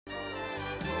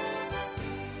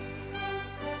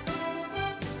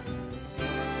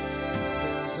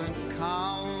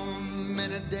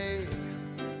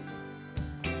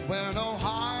where no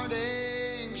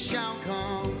heartache shall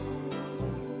come,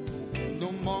 no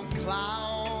more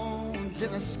clouds in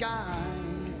the sky,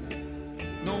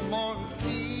 no more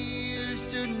tears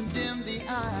to dim the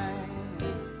eye.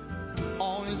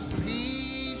 All is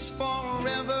peace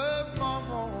forevermore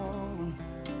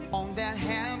on that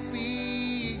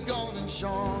happy golden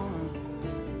shore.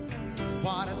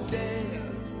 What a day,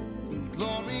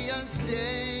 glorious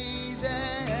day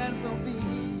that will be.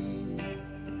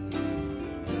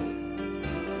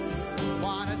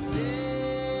 What a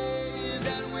day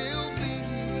that will be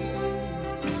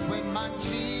when my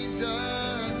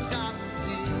Jesus I will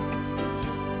see,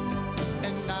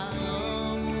 and I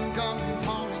look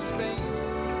upon his face,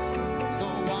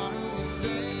 the one who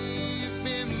saved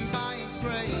me by his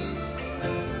grace.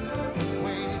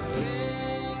 When he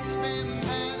takes me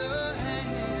by the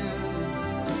hand,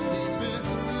 leads me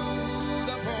through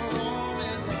the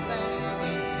promised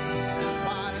land.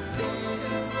 What a day,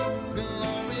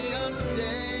 glorious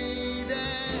day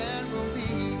that will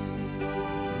be.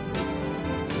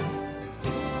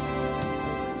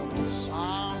 No more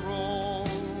sorrow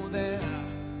there,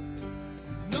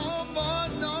 no more,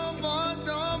 no more,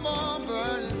 no more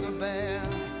burdens to bear,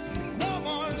 no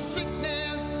more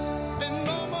sickness and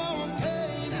no more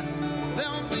pain.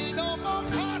 There'll be no more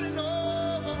parting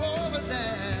over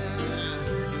there,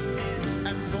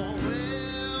 and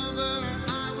forever I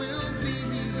will be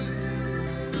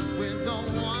with the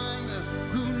one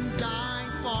who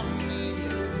died for me.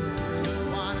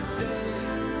 What a day,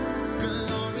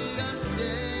 glorious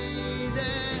day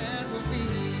that will be.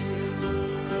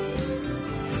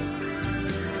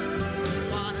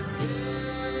 What a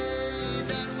day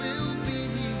that will be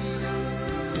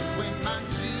when my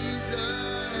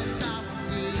Jesus I will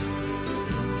see,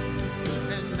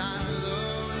 and I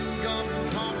look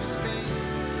upon his face,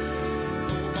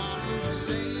 the one who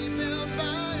saved me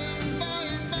by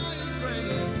his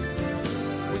grace.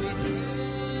 When he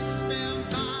takes me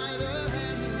by the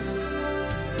hand,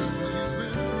 leads me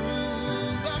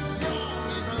through the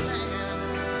promised land.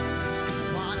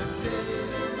 What a day,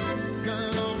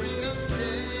 glorious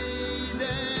day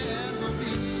that will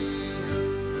be.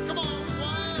 Come on,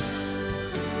 choir.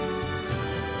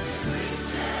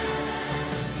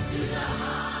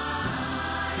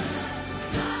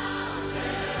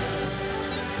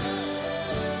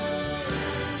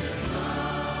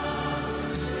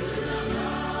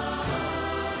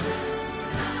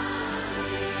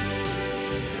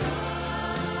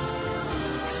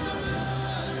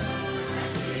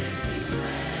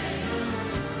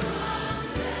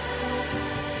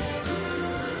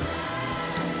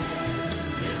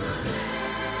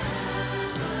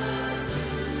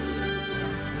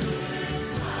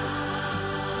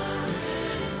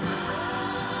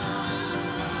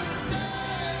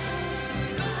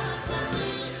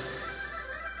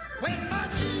 When my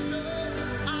Jesus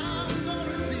I'm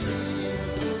gonna see,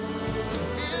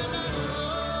 and I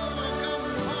look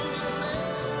upon his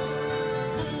face,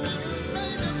 the one who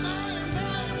saved me by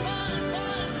his grace.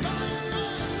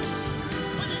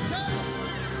 When he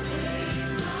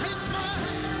takes my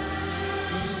hand,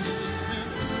 leads me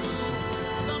through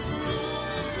the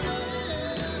promised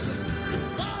land.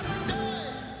 What a day!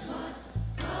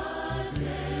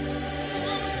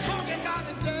 I'm talking about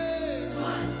the day.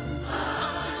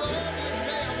 Glorious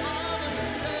day, a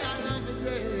marvelous day, I love the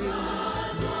day.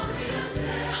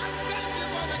 I thank you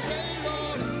for the day,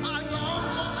 Lord. I long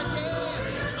for the day.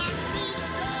 I need the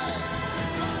day.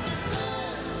 What a day.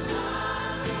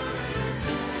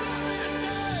 Glorious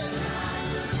day.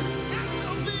 That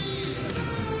will be.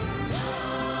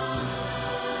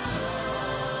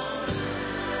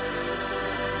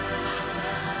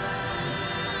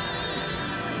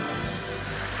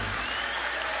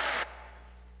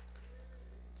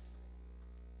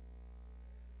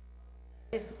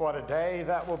 What a day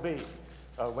that will be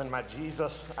when my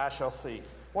Jesus I shall see. I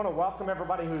want to welcome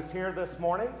everybody who's here this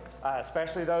morning,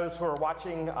 especially those who are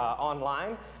watching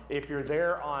online. If you're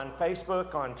there on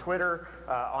Facebook, on Twitter,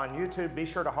 on YouTube, be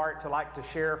sure to like, to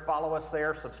share, follow us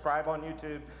there, subscribe on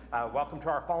YouTube. Welcome to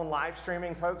our phone live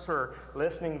streaming folks who are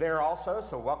listening there also,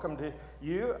 so welcome to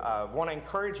you. Want to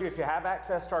encourage you, if you have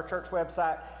access to our church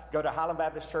website, go to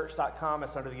highlandbaptistchurch.com.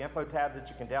 It's under the info tab that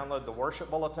you can download the worship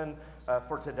bulletin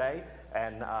for today.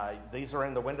 And these are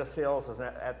in the windowsills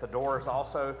and at the doors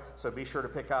also, so be sure to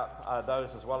pick up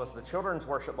those, as well as the children's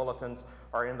worship bulletins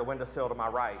are in the windowsill to my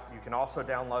right. You can also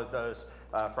download those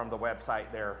from the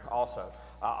website there also.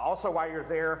 Also, while you're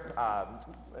there,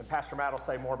 and Pastor Matt will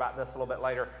say more about this a little bit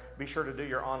later, be sure to do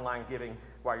your online giving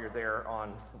while you're there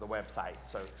on the website.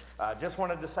 So just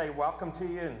wanted to say welcome to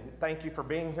you and thank you for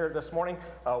being here this morning.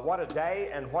 What a day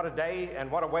and what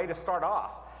a way to start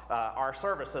off. our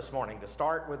service this morning, to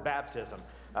start with baptism.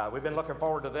 We've been looking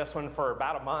forward to this one for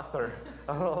about a month, or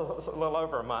a little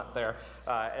over a month there.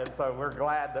 And so we're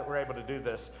glad that we're able to do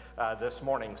this this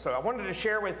morning. So I wanted to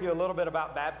share with you a little bit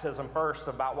about baptism first,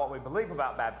 about what we believe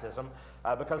about baptism,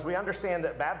 because we understand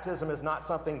that baptism is not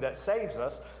something that saves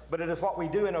us, but it is what we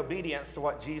do in obedience to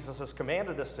what Jesus has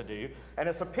commanded us to do. And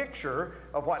it's a picture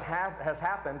of what has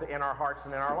happened in our hearts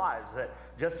and in our lives. That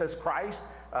just as Christ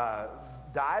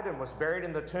died and was buried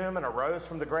in the tomb and arose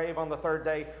from the grave on the third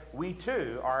day, we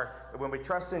too are, when we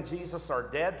trust in Jesus, are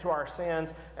dead to our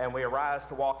sins, and we arise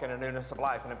to walk in a newness of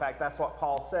life. And in fact, that's what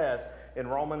Paul says in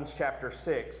Romans chapter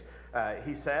 6.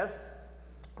 He says,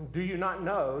 "Do you not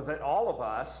know that all of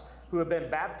us who have been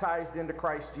baptized into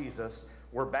Christ Jesus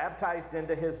were baptized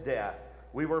into his death?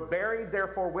 We were buried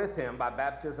therefore with him by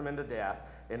baptism into death,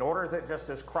 in order that just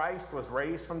as Christ was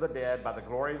raised from the dead by the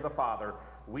glory of the Father,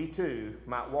 we too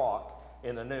might walk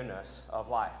in the newness of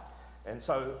life." And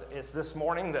so it's this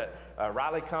morning that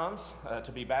Riley comes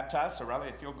to be baptized. So Riley,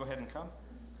 if you'll go ahead and come.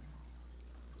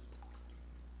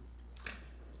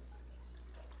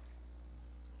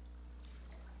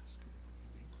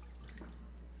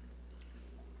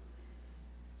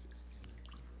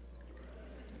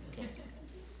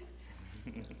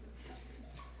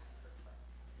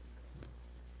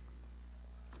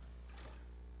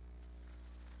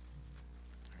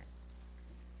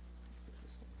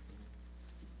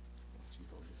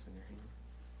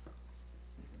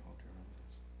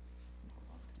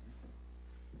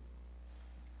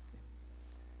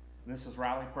 This is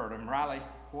Riley Purdom. Riley,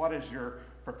 what is your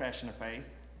profession of faith?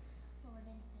 Lord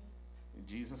and faith.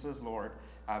 Jesus is Lord.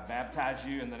 I baptize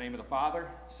you in the name of the Father,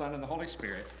 Son, and the Holy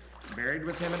Spirit, buried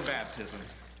with him in baptism,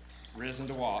 risen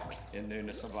to walk in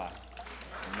newness of life.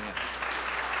 Amen.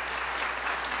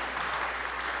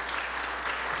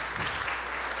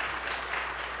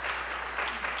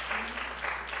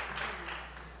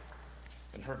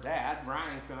 And her dad,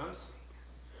 Brian, comes.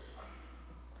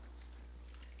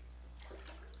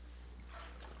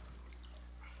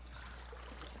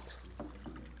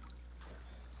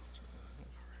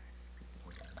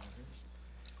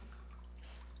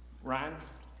 Ryan,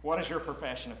 what is your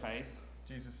profession of faith?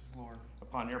 Jesus is Lord.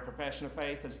 Upon your profession of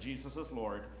faith as Jesus is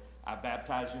Lord, I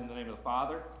baptize you in the name of the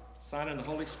Father, Son, and the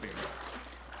Holy Spirit.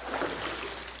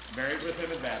 Buried with him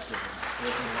in baptism,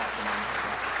 risen and walking in his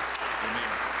life.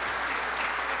 Amen.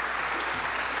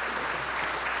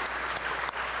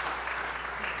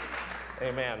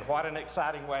 Amen. What an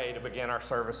exciting way to begin our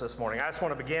service this morning. I just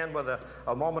want to begin with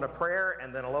a moment of prayer,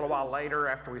 and then a little while later,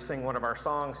 after we sing one of our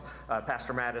songs,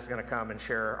 Pastor Matt is going to come and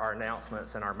share our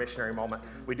announcements and our missionary moment.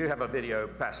 We do have a video,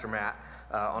 Pastor Matt,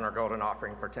 on our golden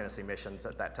offering for Tennessee missions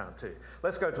at that time too.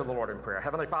 Let's go to the Lord in prayer.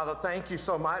 Heavenly Father, thank you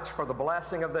so much for the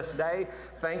blessing of this day.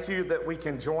 Thank you that we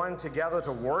can join together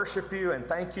to worship you, and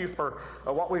thank you for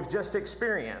what we've just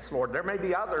experienced, Lord. There may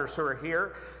be others who are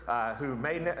here who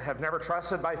may have never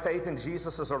trusted by faith in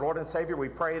Jesus as our Lord and Savior. We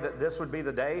pray that this would be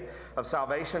the day of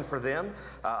salvation for them.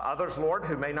 Others, Lord,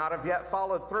 who may not have yet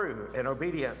followed through in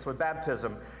obedience with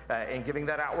baptism and giving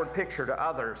that outward picture to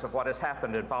others of what has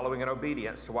happened and following in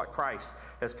obedience to what Christ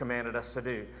has commanded us to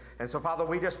do. And so, Father,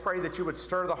 we just pray that you would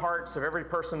stir the hearts of every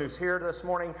person who's here this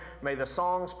morning. May the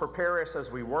songs prepare us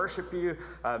as we worship you.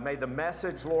 May the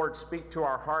message, Lord, speak to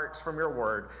our hearts from your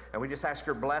word. And we just ask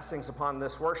your blessings upon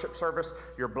this worship service,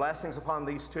 your blessings upon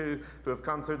these two who have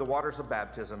come through the waters of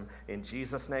baptism. In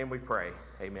Jesus' name we pray.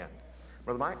 Amen.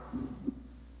 Brother Mike?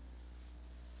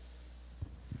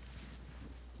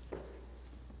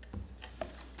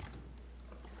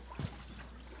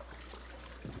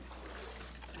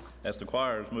 As the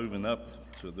choir is moving up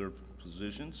to their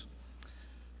positions,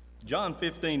 John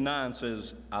 15:9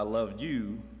 says, "I love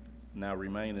you, now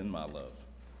remain in my love."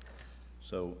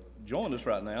 So join us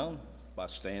right now by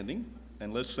standing,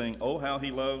 and let's sing, "Oh, How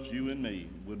He Loves You and Me."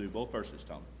 We'll do both verses,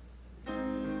 Tom.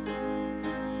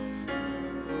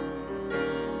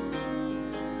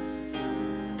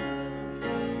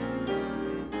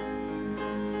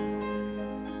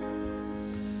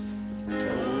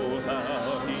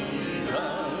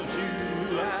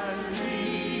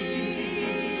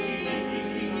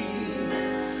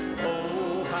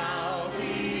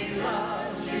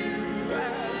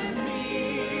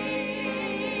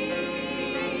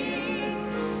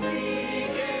 He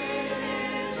gave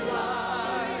his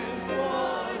life.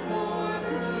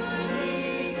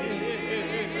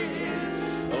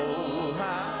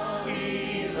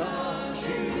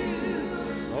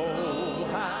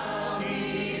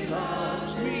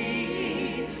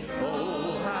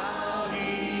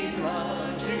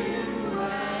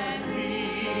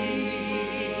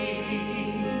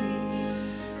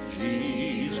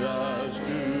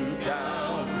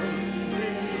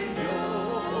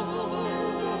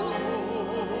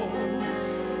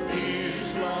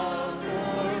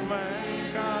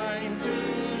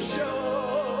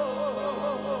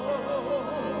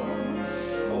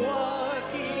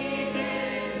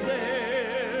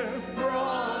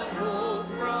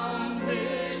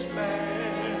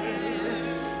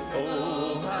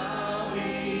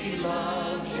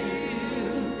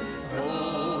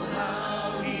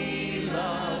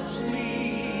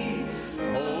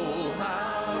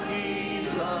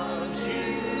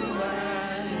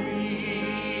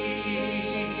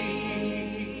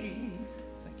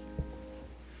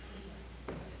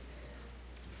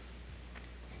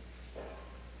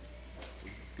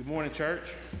 Morning,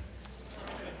 church.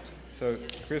 So,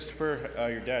 Christopher,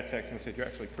 your dad texted me and said you're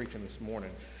actually preaching this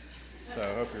morning. So,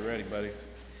 I hope you're ready, buddy.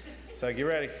 So, get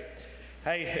ready.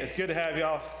 Hey, it's good to have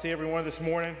y'all, see everyone this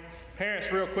morning. Parents,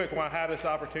 real quick, want to have this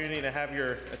opportunity to have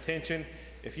your attention.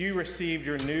 If you received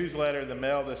your newsletter in the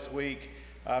mail this week,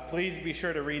 please be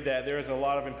sure to read that. There is a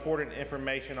lot of important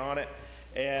information on it.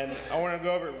 And I want to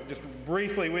go over it just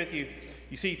briefly with you.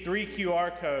 You see 3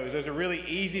 QR codes. Those are really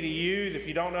easy to use. If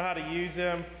you don't know how to use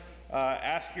them,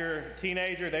 ask your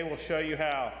teenager. They will show you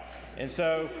how. And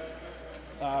so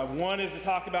one is to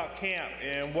talk about camp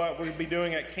and what we'll be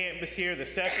doing at camp this year. The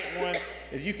second one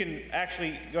is you can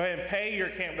actually go ahead and pay your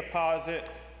camp deposit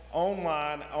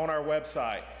online on our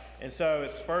website. And so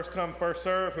it's first come, first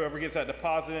serve, whoever gets that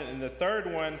deposit in. And the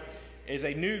third one is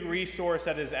a new resource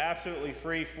that is absolutely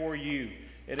free for you.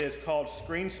 It is called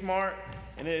ScreenSmart,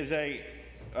 and it is a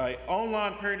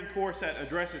online parenting course that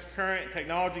addresses current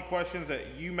technology questions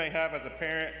that you may have as a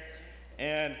parent.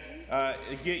 And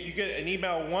you get an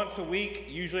email once a week,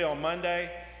 usually on Monday.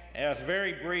 And it's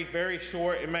very brief, very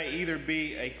short. It may either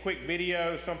be a quick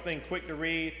video, something quick to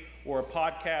read, or a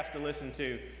podcast to listen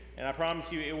to. And I promise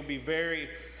you it will be very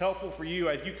helpful for you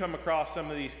as you come across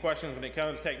some of these questions when it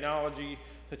comes to technology,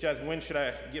 such as when should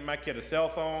I get my kid a cell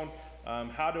phone?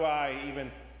 How do I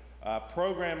even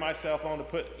program my cell phone to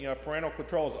put parental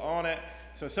controls on it?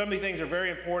 So some of these things are very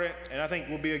important, and I think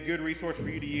will be a good resource for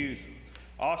you to use.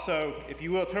 Also, if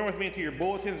you will, turn with me into your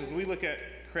bulletins as we look at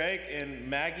Craig and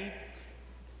Maggie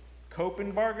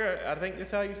Kopenbarger. I think that's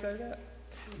how you say that.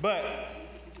 But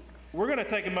we're going to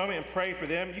take a moment and pray for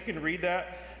them. You can read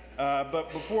that.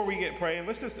 But before we get praying,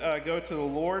 let's just go to the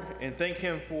Lord and thank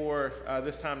Him for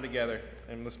this time together.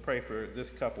 And let's pray for this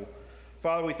couple.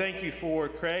 Father, we thank you for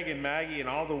Craig and Maggie and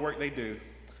all the work they do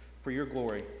for your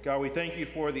glory. God, we thank you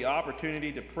for the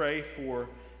opportunity to pray for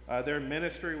their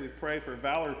ministry. We pray for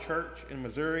Valor Church in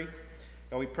Missouri.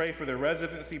 God, we pray for their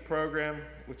residency program,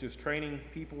 which is training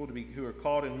people who are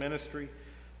called in ministry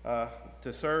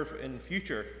to serve in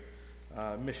future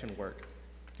mission work.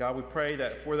 God, we pray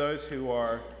that for those who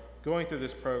are going through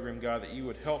this program, God, that you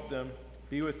would help them,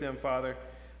 be with them, Father.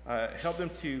 Help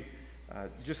them to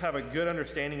just have a good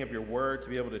understanding of your word, to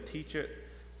be able to teach it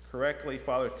correctly,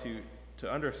 Father,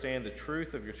 to understand the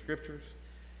truth of your scriptures.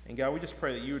 And God, we just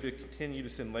pray that you would continue to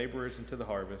send laborers into the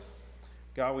harvest.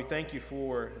 God, we thank you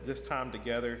for this time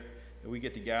together that we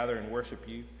get to gather and worship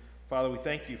you. Father, we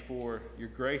thank you for your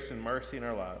grace and mercy in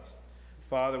our lives.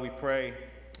 Father, we pray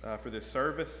for this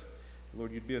service.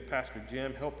 Lord, you'd be with Pastor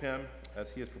Jim. Help him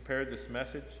as he has prepared this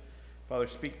message. Father,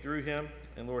 speak through him.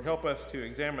 And Lord, help us to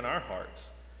examine our hearts.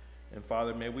 And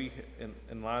Father, may we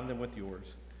align them with yours.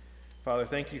 Father,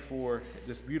 thank you for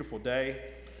this beautiful day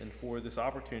and for this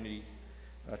opportunity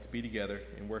to be together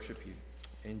and worship you.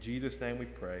 In Jesus' name we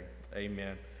pray.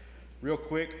 Amen. Real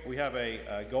quick, we have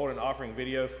a golden offering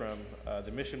video from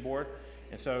the mission board.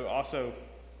 And so also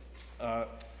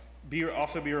be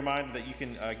reminded that you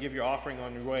can give your offering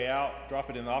on your way out. Drop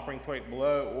it in the offering plate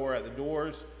below or at the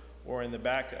doors or in the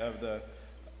back of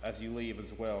as you leave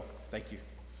as well. Thank you.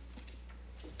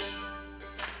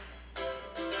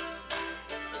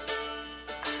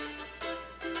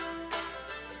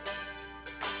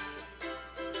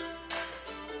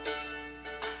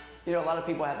 You know, a lot of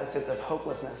people have a sense of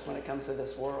hopelessness when it comes to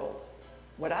this world.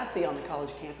 What I see on the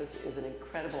college campus is an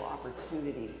incredible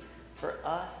opportunity for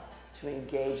us to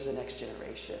engage the next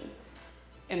generation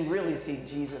and really see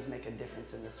Jesus make a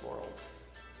difference in this world.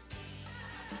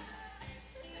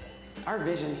 Our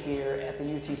vision here at the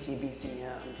UTC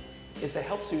BCM is to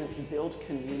help students build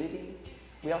community.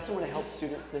 We also want to help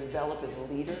students develop as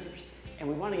leaders, and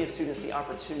we want to give students the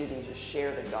opportunity to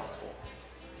share the gospel.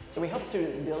 So we help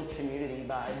students build community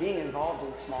by being involved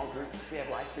in small groups. We have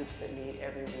life groups that meet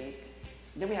every week.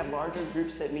 Then we have larger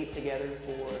groups that meet together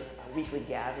for weekly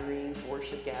gatherings,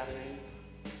 worship gatherings.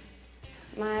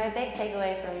 My big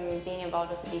takeaway from being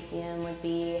involved with the BCM would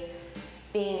be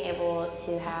being able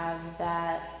to have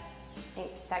that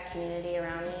community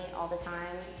around me all the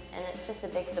time, and it's just a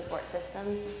big support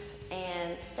system.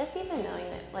 And just even knowing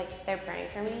that they're praying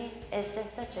for me is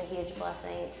just such a huge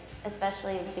blessing,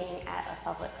 especially being at a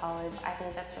public college. I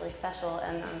think that's really special,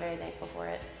 and I'm very thankful for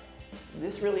it.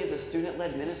 This really is a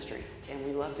student-led ministry, and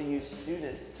we love to use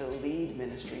students to lead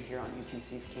ministry here on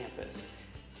UTC's campus.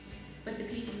 But the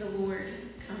peace of the Lord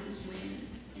comes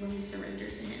when we surrender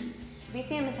to Him.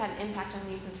 BCM has had an impact on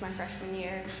me since my freshman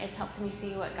year. It's helped me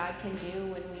see what God can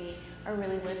do when we are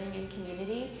really living in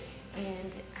community,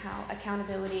 and how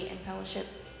accountability and fellowship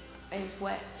is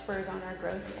what spurs on our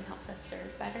growth and helps us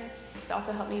serve better. It's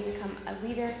also helped me become a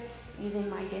leader, using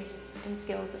my gifts and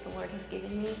skills that the Lord has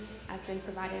given me, I've been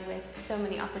provided with so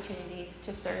many opportunities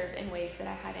to serve in ways that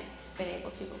I hadn't been able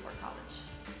to before college.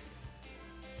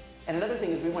 And another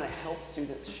thing is we want to help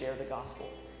students share the gospel.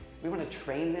 We want to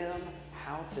train them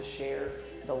how to share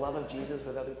the love of Jesus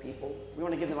with other people. We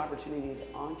want to give them opportunities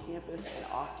on campus and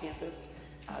off campus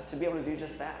to be able to do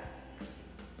just that.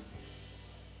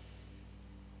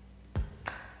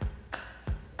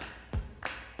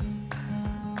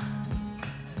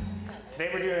 Today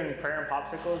we're doing prayer and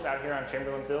popsicles out here on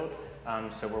Chamberlain Field.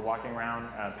 So we're walking around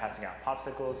passing out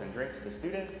popsicles and drinks to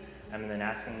students, and then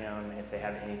asking them if they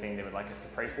have anything they would like us to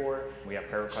pray for. We have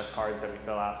prayer request cards that we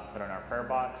fill out, put in our prayer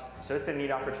box. So it's a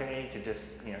neat opportunity to just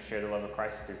share the love of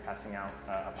Christ through passing out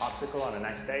a popsicle on a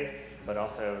nice day, but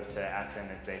also to ask them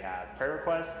if they have prayer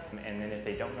requests. And then if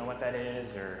they don't know what that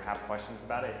is or have questions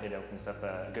about it, it opens up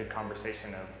a good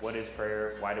conversation of what is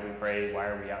prayer, why do we pray, why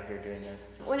are we out here doing this.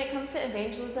 When it comes to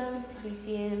evangelism,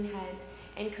 BCM has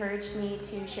encouraged me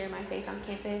to share my faith on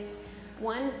campus.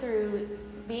 One, through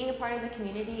being a part of the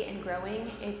community and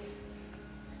growing, it's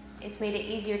made it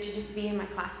easier to just be in my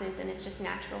classes, and it's just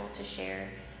natural to share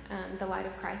the light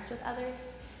of Christ with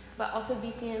others. But also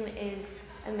BCM is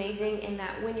amazing in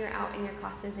that when you're out in your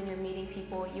classes and you're meeting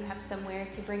people, you have somewhere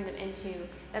to bring them into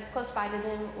that's close by to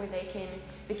them where they can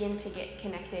begin to get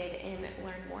connected and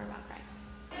learn more about Christ.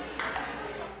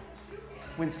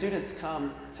 When students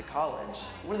come to college,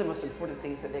 one of the most important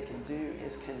things that they can do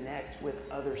is connect with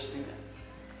other students.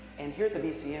 And here at the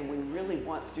BCM, we really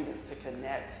want students to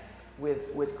connect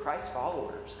with Christ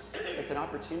followers. It's an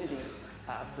opportunity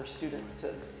for students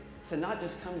to not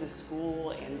just come to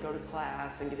school and go to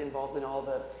class and get involved in all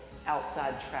the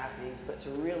outside trappings, but to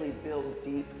really build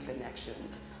deep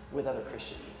connections with other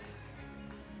Christians.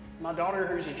 My daughter,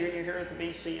 who's a junior here at the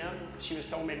BCM, she was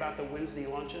telling me about the Wednesday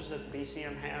lunches that the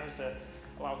BCM has to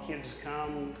allow kids to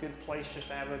come, good place just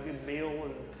to have a good meal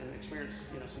and experience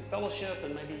some fellowship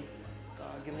and maybe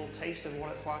get a little taste of what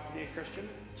it's like to be a Christian.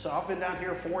 So I've been down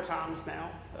here 4 times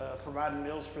now, providing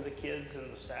meals for the kids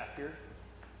and the staff here.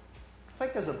 I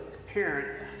think as a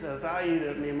parent, the value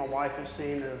that me and my wife have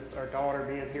seen of our daughter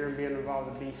being here and being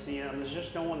involved in BCM is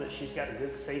just knowing that she's got a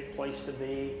good, safe place to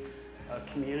be, a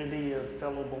community of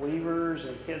fellow believers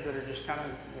and kids that are just kind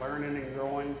of learning and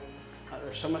growing.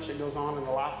 There's so much that goes on in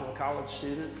the life of a college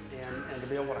student, and to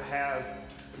be able to have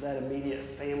that immediate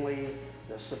family,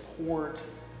 the support,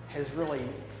 has really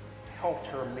helped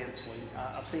her immensely.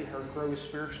 I've seen her grow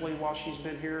spiritually while she's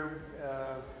been here,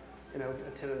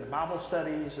 attending the Bible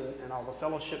studies and all the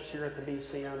fellowships here at the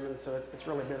BCM, and so it's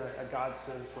really been a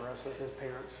godsend for us as his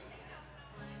parents.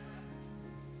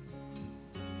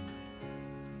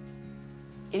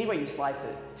 Any way you slice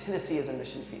it, Tennessee is a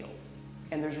mission field.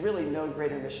 And there's really no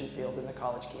greater mission field than the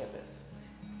college campus.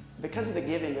 Because of the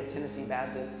giving of Tennessee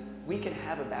Baptists, we can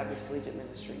have a Baptist collegiate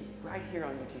ministry right here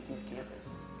on UTC's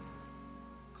campus.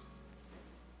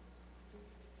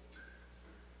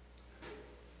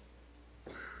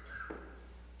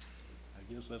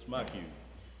 I guess that's my cue.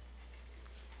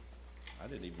 I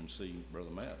didn't even see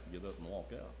Brother Matt get up and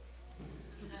walk out.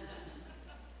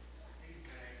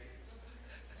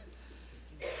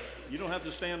 You don't have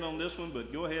to stand on this one,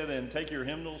 but go ahead and take your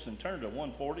hymnals and turn to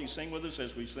 140. Sing with us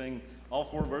as we sing all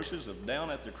 4 verses of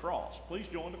Down at the Cross. Please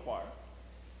join the choir.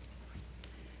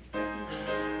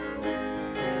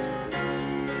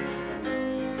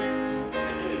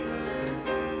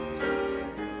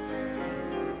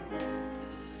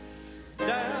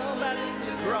 Down at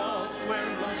the cross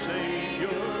where my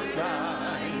Savior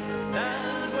died,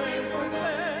 and where for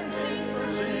cleansing for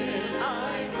sin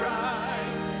I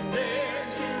cried, there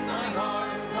to my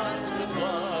heart was the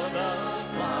blood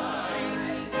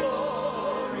applied.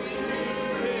 Glory to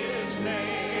His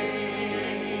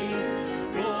name,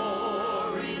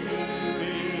 glory to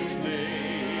His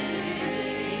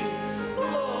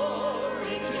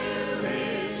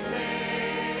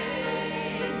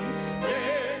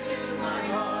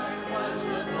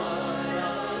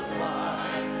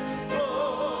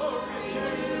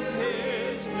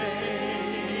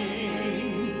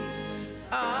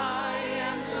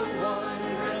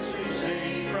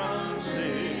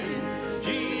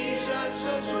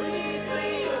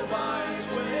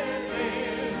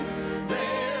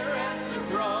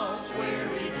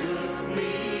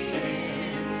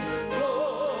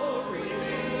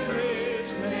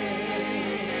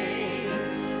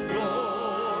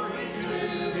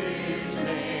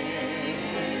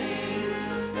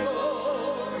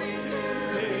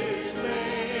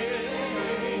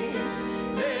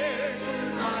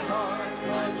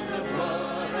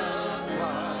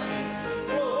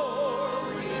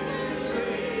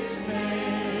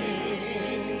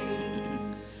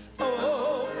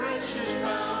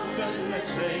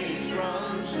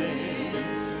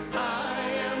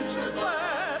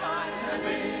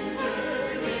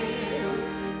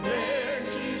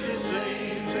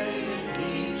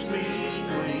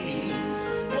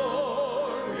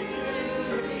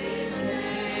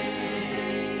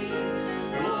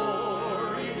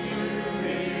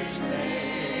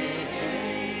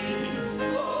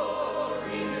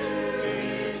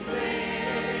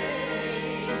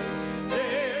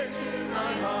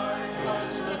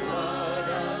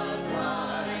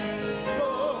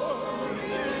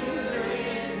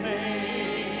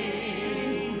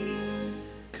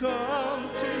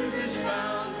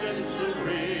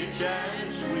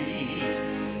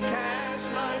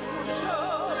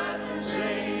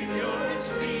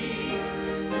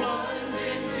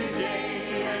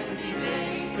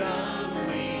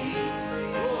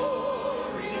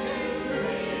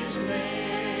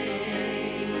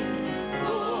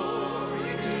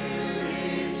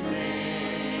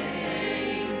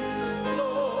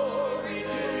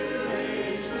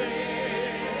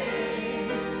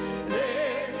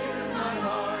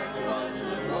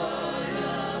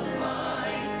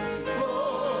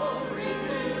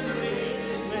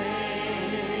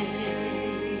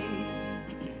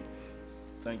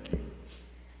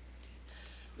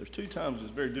times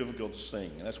it's very difficult to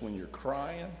sing, and that's when you're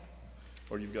crying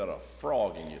or you've got a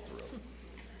frog in your throat.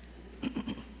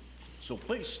 So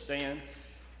please stand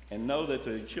and know that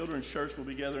the children's church will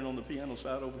be gathering on the piano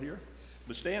side over here.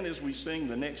 But stand as we sing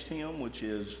the next hymn, which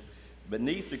is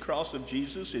Beneath the Cross of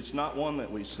Jesus. It's not one that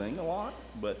we sing a lot,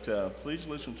 but please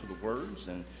listen to the words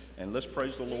and let's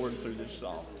praise the Lord through this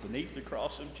song, Beneath the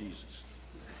Cross of Jesus.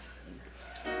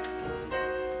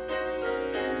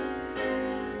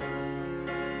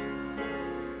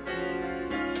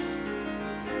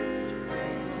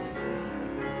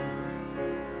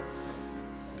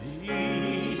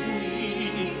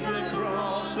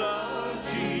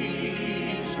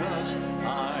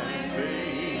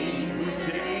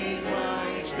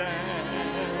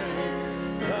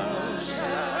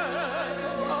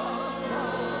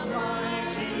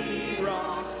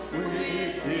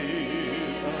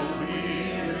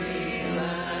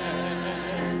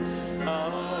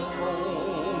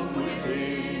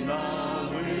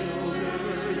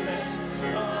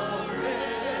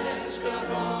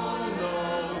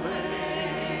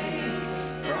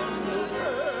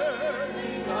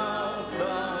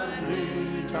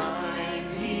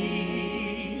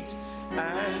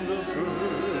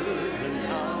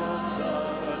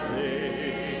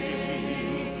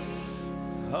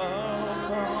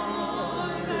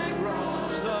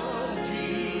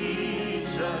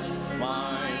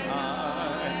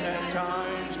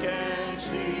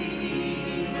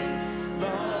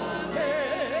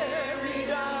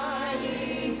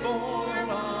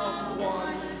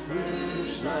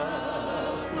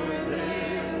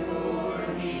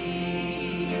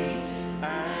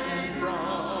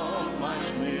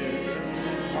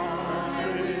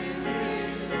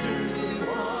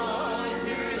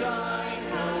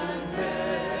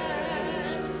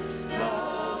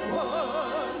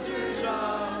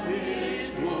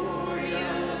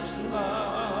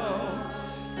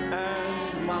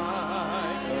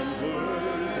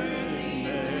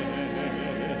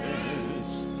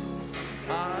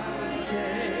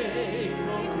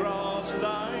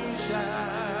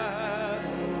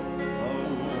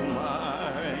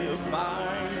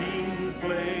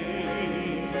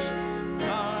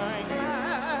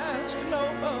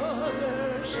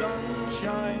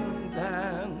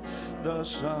 The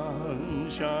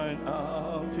sunshine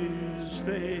of his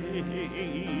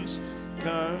face,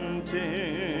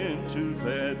 content to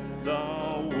let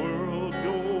the world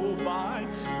go by,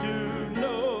 to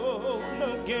know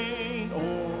no gain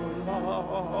or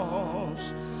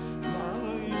loss.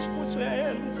 My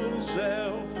sinful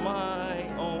self, my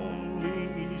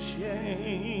only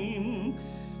shame,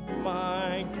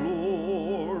 my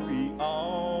glory,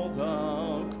 all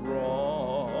the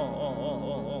cross.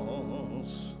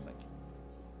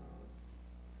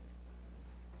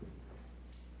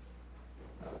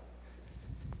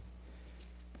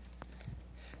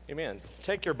 Amen.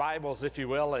 Take your Bibles, if you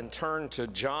will, and turn to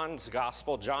John's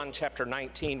Gospel, John chapter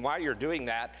 19. While you're doing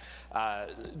that,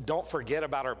 don't forget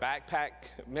about our backpack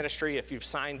ministry. If you've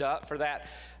signed up for that,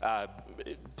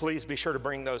 please be sure to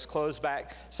bring those clothes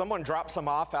back. Someone dropped some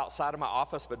off outside of my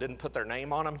office but didn't put their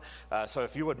name on them. So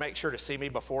if you would make sure to see me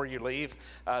before you leave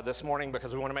this morning,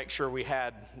 because we want to make sure we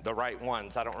had the right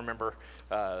ones. I don't remember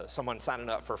someone signing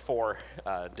up for 4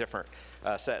 different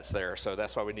sets there. So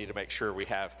that's why we need to make sure we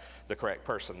have the correct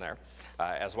person there,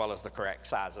 as well as the correct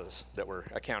sizes that we're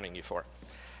accounting you for.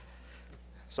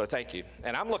 So thank you.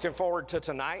 And I'm looking forward to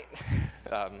tonight.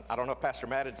 I don't know if Pastor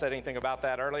Matt had said anything about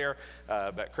that earlier,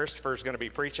 but Christopher's going to be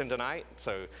preaching tonight.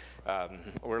 So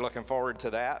we're looking forward to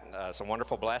that. It's a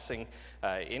wonderful blessing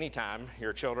anytime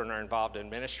your children are involved in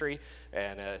ministry,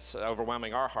 and it's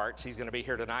overwhelming our hearts. He's going to be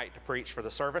here tonight to preach for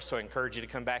the service, so I encourage you to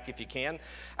come back if you can.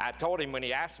 I told him when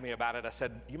he asked me about it, I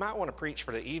said, you might want to preach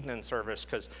for the evening service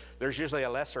because there's usually a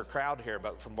lesser crowd here,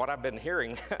 but from what I've been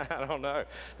hearing, I don't know.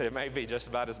 It may be just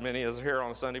about as many as here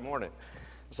on Sunday morning.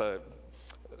 So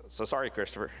sorry,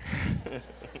 Christopher.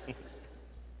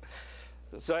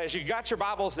 So as you got your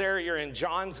Bibles there, you're in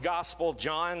John's Gospel,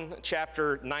 John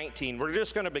chapter 19. We're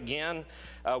just going to begin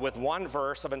with one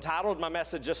verse. I've entitled my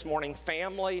message this morning,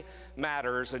 Family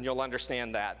Matters, and you'll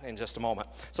understand that in just a moment.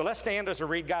 So let's stand as we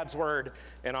read God's Word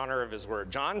in honor of His Word.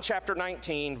 John chapter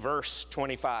 19, verse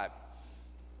 25.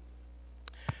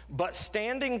 But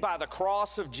standing by the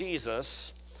cross of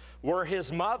Jesus were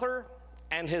His mother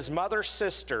and His mother's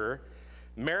sister,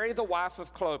 Mary the wife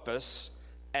of Clopas,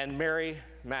 and Mary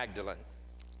Magdalene.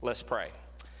 Let's pray.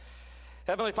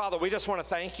 Heavenly Father, we just want to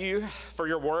thank you for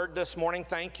your word this morning.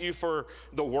 Thank you for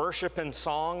the worship and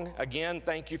song. Again,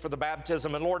 thank you for the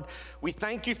baptism. And Lord, we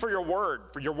thank you for your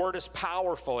word is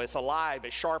powerful, it's alive,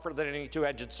 it's sharper than any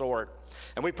two-edged sword.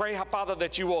 And we pray, Father,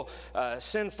 that you will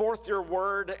send forth your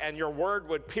word, and your word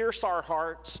would pierce our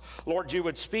hearts. Lord, you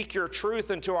would speak your truth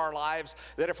into our lives,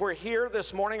 that if we're here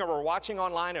this morning or we're watching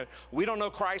online and we don't know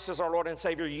Christ as our Lord and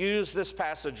Savior, use this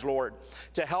passage, Lord,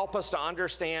 to help us to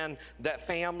understand that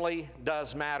family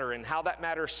does matter and how that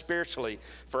matters spiritually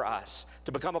for us,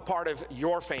 to become a part of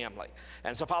your family.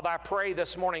 And so, Father, I pray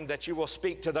this morning that you will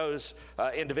speak to those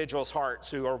individuals'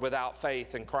 hearts who are without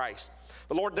faith in Christ.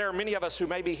 But Lord, there are many of us who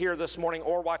may be here this morning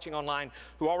or watching online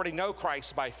who already know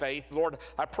Christ by faith. Lord,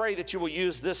 I pray that you will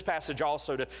use this passage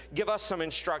also to give us some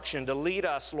instruction, to lead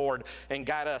us, Lord, and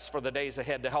guide us for the days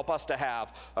ahead, to help us to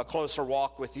have a closer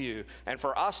walk with you, and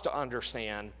for us to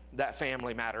understand that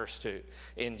family matters too.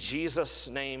 In Jesus'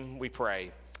 name we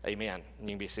pray, amen. You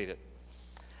can be seated.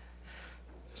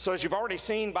 So as you've already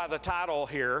seen by the title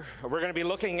here, we're going to be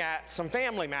looking at some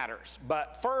family matters.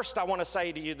 But first I want to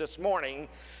say to you this morning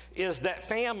is that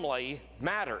family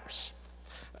matters.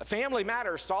 Family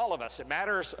matters to all of us. It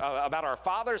matters about our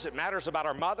fathers. It matters about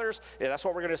our mothers. Yeah, that's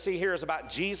what we're going to see here is about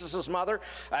Jesus' mother.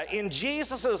 In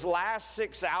Jesus' last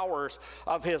 6 hours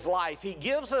of his life, he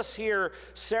gives us here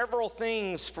several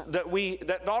things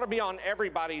that ought to be on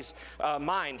everybody's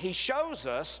mind. He shows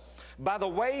us by the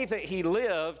way that he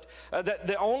lived, that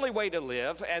the only way to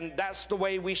live, and that's the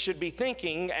way we should be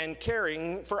thinking and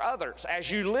caring for others. As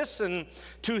you listen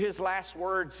to his last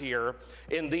words here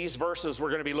in these verses we're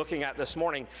going to be looking at this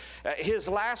morning, his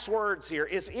last words here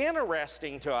is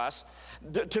interesting to us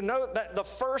to note that the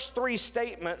first three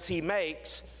statements he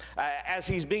makes as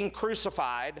he's being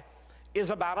crucified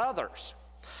is about others.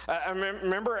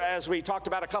 Remember, as we talked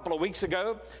about a couple of weeks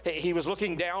ago, he was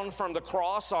looking down from the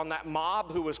cross on that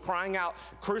mob who was crying out,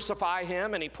 "Crucify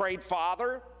him," and he prayed,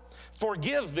 "Father,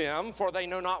 forgive them, for they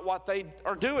know not what they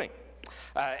are doing."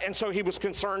 And so he was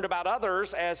concerned about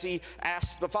others as he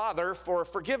asked the Father for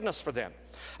forgiveness for them.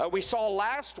 We saw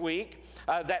last week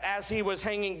that as he was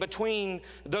hanging between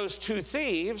those two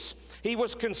thieves, he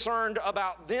was concerned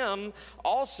about them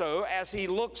also as he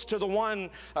looks to the one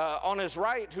on his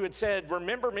right who had said,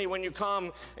 "Remember me when you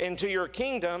come into your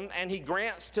kingdom," and he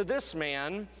grants to this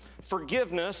man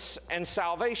forgiveness and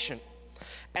salvation.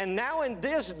 And now in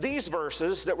these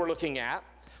verses that we're looking at,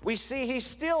 we see he's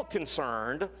still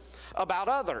concerned about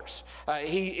others.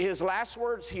 His last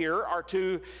words here are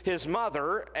to his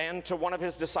mother and to one of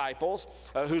his disciples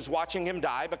who's watching him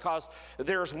die, because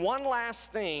there's one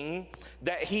last thing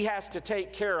that he has to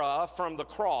take care of from the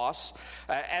cross,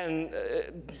 and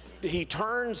he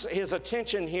turns his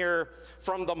attention here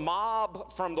from the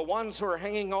mob, from the ones who are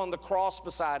hanging on the cross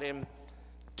beside him,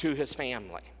 to his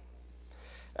family.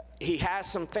 He has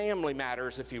some family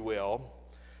matters, if you will,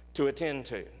 to attend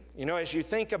to. You know, as you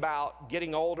think about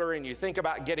getting older and you think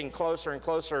about getting closer and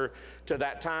closer to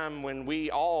that time when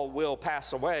we all will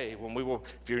pass away, when we will,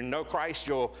 if you know Christ,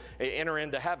 you'll enter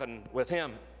into heaven with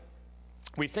him.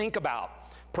 We think about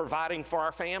providing for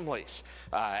our families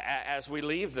as we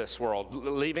leave this world,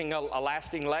 leaving a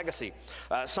lasting legacy.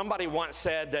 Somebody once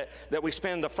said that we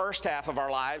spend the first half of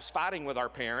our lives fighting with our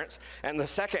parents and the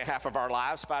second half of our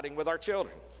lives fighting with our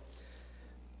children.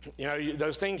 You know,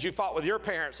 those things you fought with your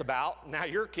parents about, now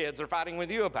your kids are fighting with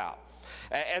you about.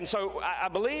 And so I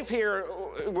believe here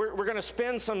we're going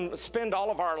to spend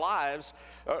all of our lives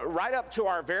right up to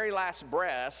our very last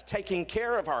breath taking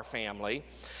care of our family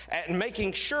and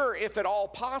making sure, if at all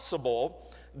possible,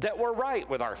 that we're right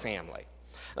with our family.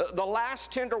 The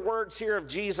last tender words here of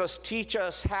Jesus teach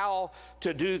us how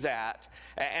to do that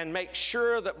and make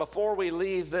sure that before we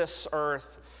leave this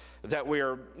earth that we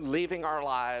are leaving our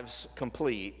lives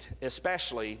complete,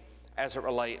 especially as it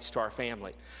relates to our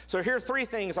family. So here are three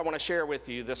things I want to share with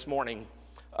you this morning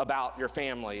about your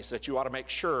families that you ought to make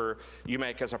sure you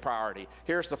make as a priority.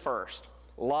 Here's the first.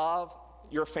 Love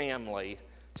your family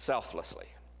selflessly.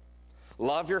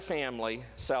 Love your family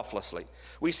selflessly.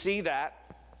 We see that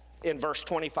in verse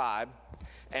 25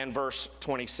 and verse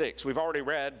 26. We've already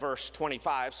read verse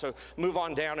 25, so move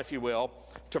on down, if you will,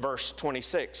 to verse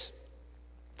 26.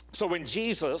 So when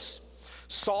Jesus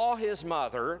saw his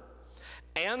mother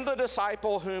and the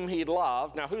disciple whom he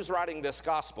loved, now who's writing this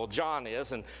gospel? John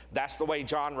is, and that's the way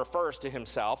John refers to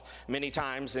himself. Many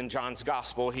times in John's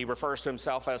gospel, he refers to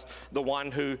himself as the one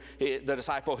the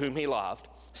disciple whom he loved,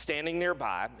 standing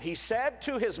nearby. He said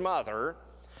to his mother,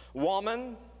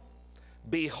 "Woman,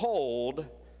 behold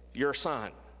your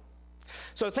son."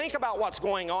 So think about what's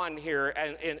going on here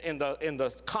in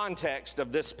the context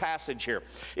of this passage here.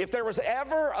 If there was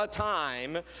ever a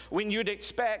time when you'd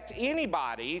expect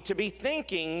anybody to be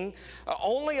thinking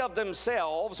only of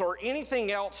themselves or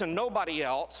anything else and nobody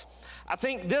else, I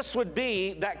think this would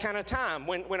be that kind of time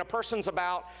when a person's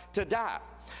about to die.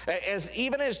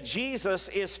 Even as Jesus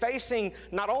is facing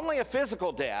not only a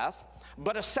physical death,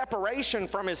 but a separation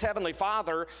from his heavenly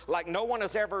Father like no one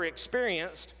has ever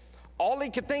experienced, all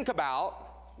he could think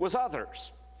about was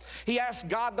others. He asked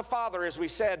God the Father, as we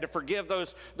said, to forgive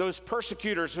those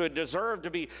persecutors who had deserved to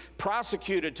be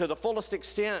prosecuted to the fullest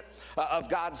extent of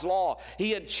God's law.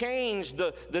 He had changed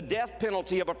the death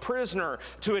penalty of a prisoner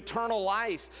to eternal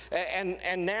life,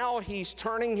 and now he's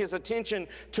turning his attention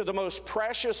to the most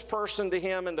precious person to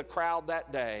him in the crowd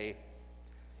that day,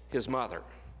 his mother.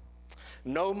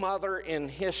 No mother in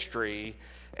history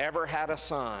ever had a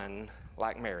son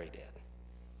like Mary did.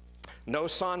 No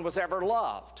son was ever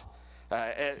loved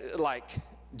like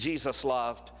Jesus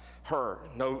loved her.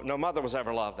 No mother was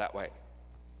ever loved that way.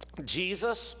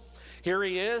 Jesus, here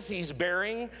he is, he's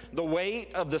bearing the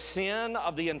weight of the sin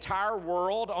of the entire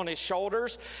world on his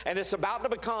shoulders, and it's about to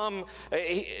become,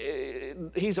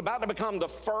 he's about to become the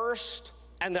first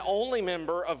and the only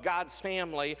member of God's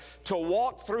family to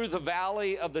walk through the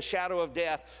valley of the shadow of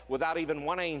death without even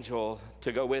one angel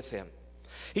to go with him.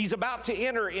 He's about to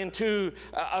enter into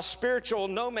a spiritual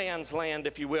no man's land,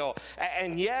 if you will,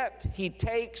 and yet he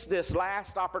takes this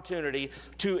last opportunity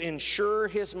to ensure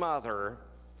his mother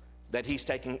that he's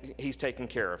taking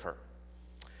care of her.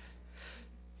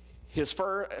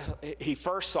 He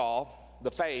first saw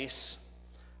the face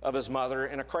of his mother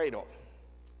in a cradle.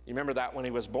 You remember that when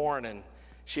he was born and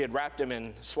she had wrapped him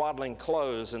in swaddling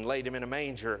clothes and laid him in a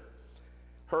manger.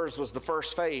 Hers was the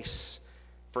first face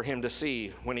for him to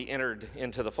see when he entered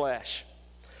into the flesh.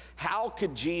 How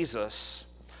could Jesus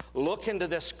look into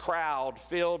this crowd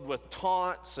filled with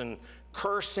taunts and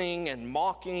cursing and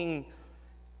mocking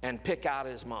and pick out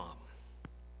his mom?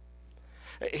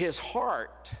 His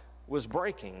heart was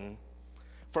breaking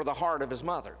for the heart of his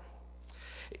mother.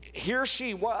 Here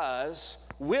she was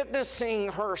witnessing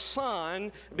her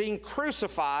son being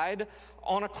crucified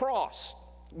on a cross,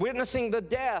 witnessing the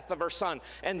death of her son.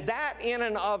 And that in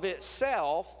and of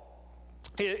itself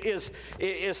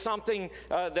is something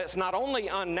that's not only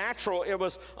unnatural, it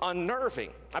was unnerving.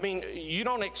 I mean, you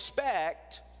don't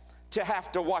expect to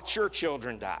have to watch your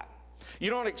children die.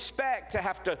 You don't expect to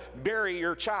have to bury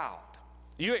your child.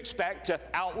 You expect to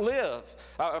outlive,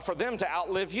 for them to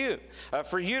outlive you,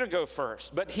 for you to go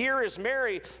first. But here is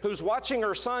Mary who's watching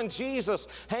her son Jesus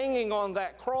hanging on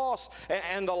that cross,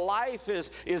 and the life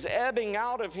is ebbing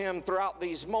out of him throughout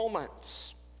these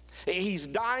moments. He's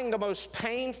dying the most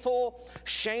painful,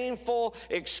 shameful,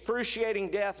 excruciating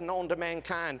death known to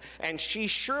mankind. And she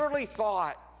surely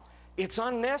thought, it's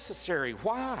unnecessary.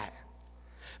 Why?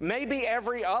 Maybe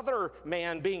every other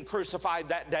man being crucified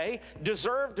that day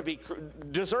deserved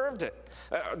it.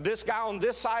 This guy on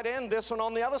this side and this one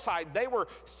on the other side, they were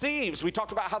thieves. We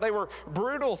talked about how they were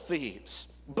brutal thieves,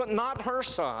 but not her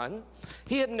son.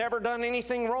 He had never done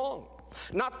anything wrong.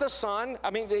 Not the son.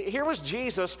 I mean, here was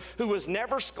Jesus who was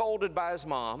never scolded by his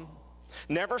mom,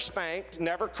 never spanked,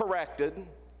 never corrected.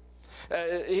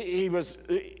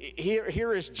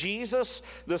 Here is Jesus,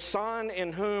 the son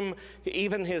in whom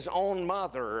even his own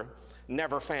mother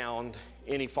never found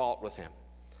any fault with him.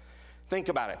 Think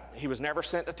about it. He was never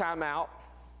sent to timeout,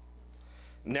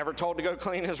 never told to go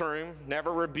clean his room,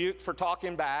 never rebuked for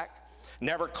talking back,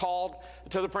 never called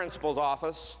to the principal's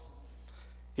office.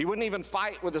 He wouldn't even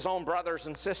fight with his own brothers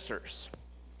and sisters.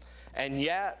 And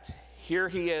yet, here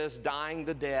he is dying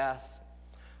the death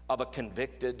of a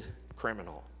convicted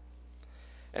criminal.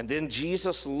 And then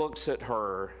Jesus looks at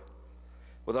her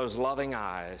with those loving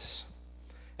eyes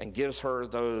and gives her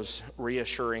those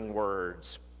reassuring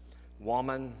words,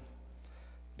 "Woman,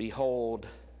 behold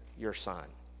your son."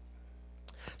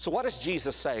 So what is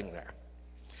Jesus saying there?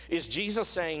 Is Jesus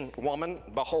saying, "Woman,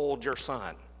 behold your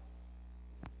son"?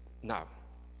 No.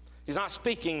 He's not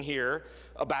speaking here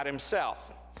about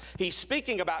himself. He's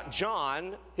speaking about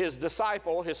John, his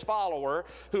disciple, his follower,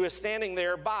 who is standing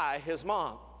there by his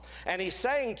mom. And he's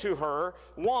saying to her,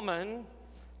 "Woman,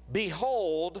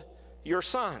 behold your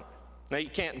son." Now, you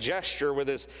can't gesture with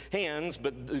his hands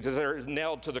because they're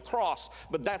nailed to the cross,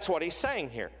 but that's what he's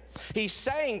saying here. He's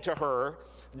saying to her,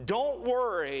 don't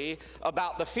worry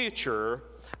about the future.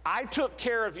 I took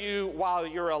care of you while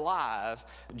you're alive,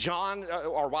 John,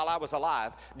 or while I was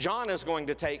alive. John is going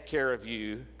to take care of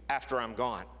you after I'm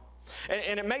gone.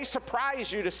 And it may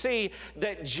surprise you to see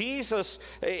that Jesus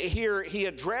here, he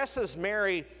addresses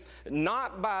Mary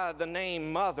not by the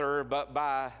name mother, but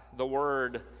by the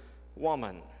word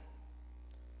woman.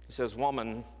 He says,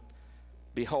 woman,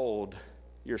 behold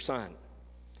your son.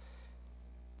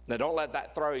 Now, don't let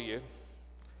that throw you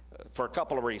for a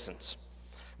couple of reasons.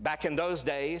 Back in those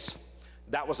days,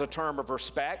 that was a term of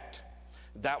respect.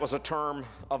 That was a term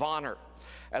of honor.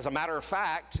 As a matter of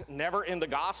fact, never in the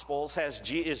Gospels is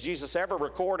Jesus ever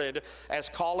recorded as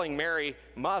calling Mary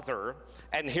mother,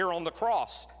 and here on the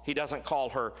cross, he doesn't call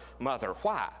her mother.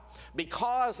 Why?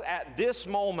 Because at this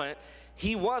moment,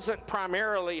 he wasn't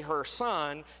primarily her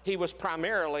son, he was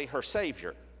primarily her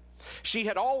Savior. She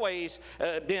had always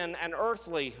been an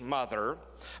earthly mother,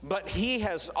 but he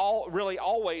has really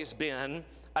always been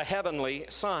a heavenly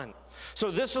son. So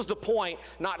this is the point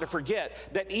not to forget,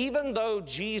 that even though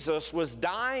Jesus was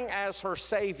dying as her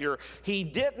Savior, he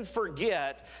didn't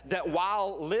forget that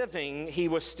while living, he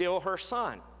was still her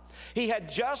son. He had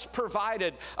just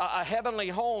provided a heavenly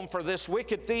home for this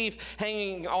wicked thief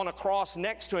hanging on a cross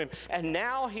next to him, and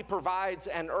now he provides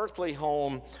an earthly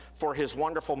home for his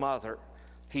wonderful mother.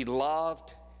 He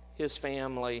loved his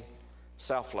family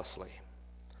selflessly.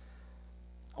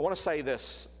 I want to say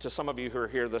this to some of you who are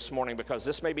here this morning, because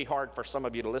this may be hard for some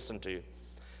of you to listen to.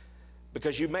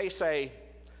 Because you may say,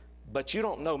 but you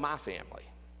don't know my family.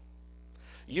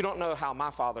 You don't know how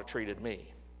my father treated me.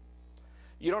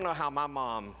 You don't know how my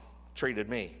mom treated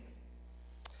me.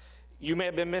 You may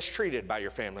have been mistreated by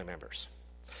your family members.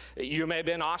 You may have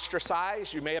been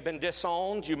ostracized, you may have been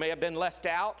disowned, you may have been left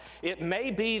out. It may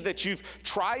be that you've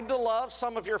tried to love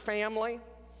some of your family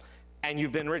and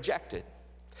you've been rejected.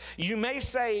 You may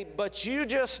say, but you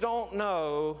just don't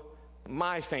know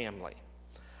my family.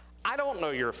 I don't know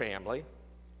your family,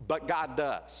 but God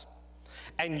does.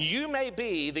 And you may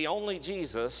be the only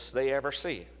Jesus they ever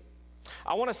see.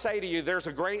 I want to say to you, there's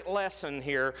a great lesson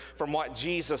here from what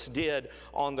Jesus did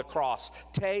on the cross.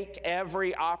 Take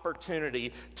every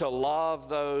opportunity to love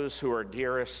those who are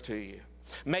dearest to you.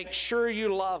 Make sure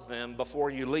you love them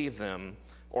before you leave them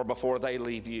or before they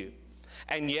leave you.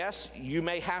 And yes, you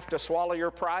may have to swallow your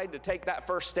pride to take that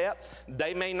first step.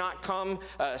 They may not come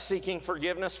seeking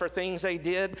forgiveness for things they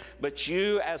did, but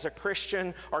you as a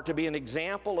Christian are to be an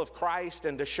example of Christ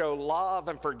and to show love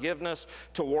and forgiveness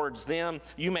towards them.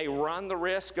 You may run the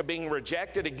risk of being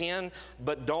rejected again,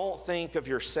 but don't think of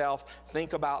yourself.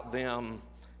 Think about them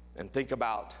and think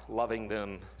about loving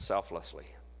them selflessly.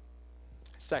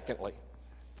 Secondly,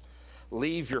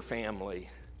 leave your family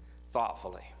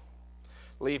thoughtfully.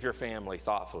 Leave your family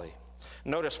thoughtfully.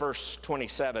 Notice verse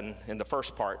 27 in the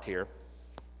first part here.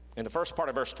 In the first part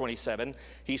of verse 27,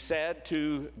 he said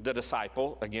to the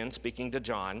disciple, again speaking to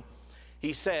John,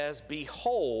 he says,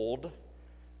 behold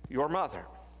your mother.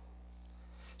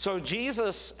 So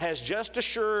Jesus has just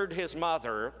assured his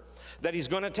mother that he's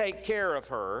going to take care of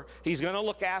her. He's going to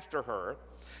look after her.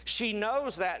 She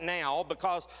knows that now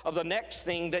because of the next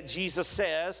thing that Jesus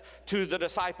says to the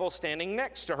disciple standing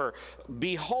next to her.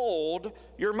 Behold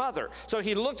your mother. So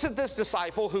he looks at this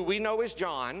disciple who we know is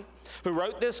John, who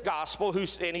wrote this gospel,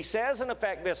 and he says in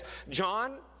effect this,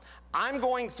 John, I'm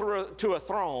going to a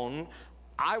throne.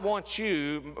 I want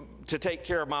you to take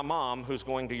care of my mom who's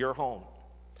going to your home.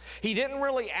 He didn't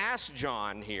really ask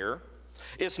John here.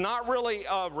 It's not really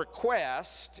a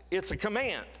request, it's a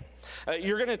command.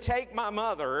 You're going to take my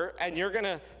mother and you're going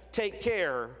to take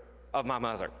care of my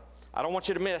mother. I don't want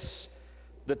you to miss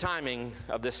the timing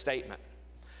of this statement.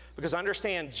 Because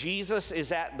understand, Jesus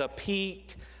is at the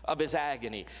peak of his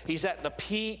agony. He's at the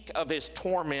peak of his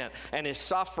torment and his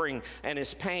suffering and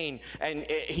his pain. And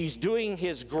he's doing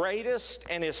his greatest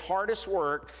and his hardest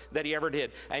work that he ever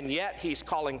did. And yet he's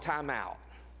calling time out.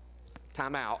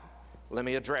 Time out. Let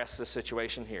me address this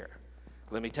situation here.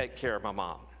 Let me take care of my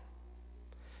mom.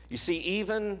 You see,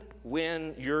 even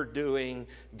when you're doing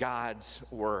God's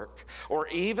work, or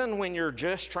even when you're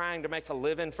just trying to make a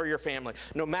living for your family,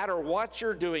 no matter what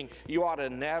you're doing, you ought to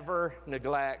never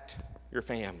neglect your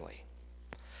family.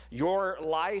 Your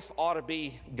life ought to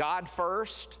be God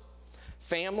first,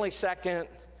 family second,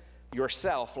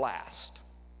 yourself last.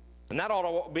 And that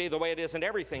ought to be the way it is in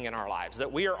everything in our lives,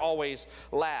 that we are always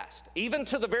last. Even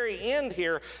to the very end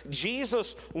here,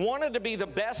 Jesus wanted to be the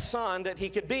best son that he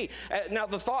could be. Now,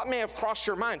 the thought may have crossed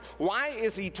your mind, why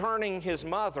is he turning his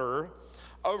mother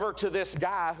over to this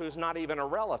guy who's not even a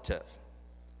relative?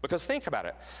 Because think about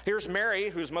it. Here's Mary,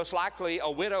 who's most likely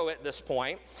a widow at this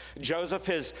point. Joseph,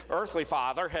 his earthly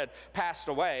father, had passed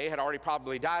away, had already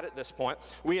probably died at this point.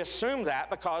 We assume that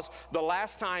because the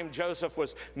last time Joseph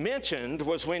was mentioned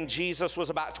was when Jesus was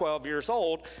about 12 years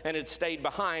old and had stayed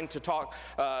behind to talk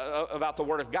about the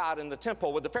Word of God in the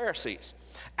temple with the Pharisees.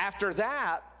 After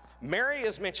that, Mary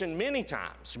is mentioned many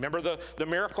times. Remember the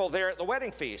miracle there at the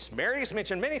wedding feast. Mary is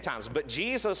mentioned many times, but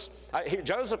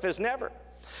Joseph is never.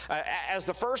 As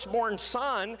the firstborn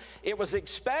son, it was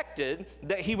expected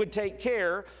that he would take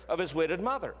care of his widowed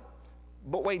mother.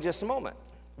 But wait just a moment.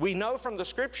 We know from the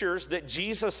scriptures that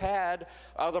Jesus had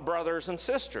other brothers and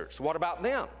sisters. What about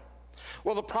them?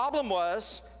 Well, the problem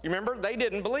was, you remember, they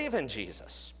didn't believe in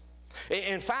Jesus.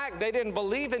 In fact, they didn't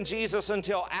believe in Jesus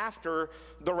until after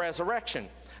the resurrection.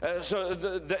 So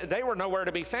they were nowhere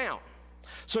to be found.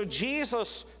 So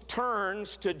Jesus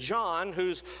turns to John,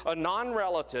 who's a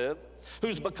non-relative,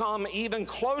 who's become even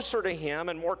closer to him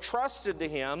and more trusted to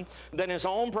him than his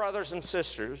own brothers and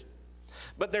sisters.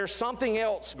 But there's something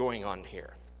else going on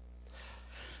here.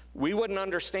 We wouldn't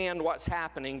understand what's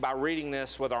happening by reading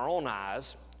this with our own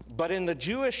eyes, but in the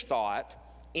Jewish thought,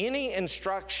 any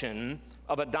instruction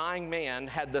of a dying man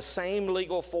had the same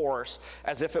legal force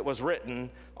as if it was written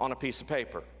on a piece of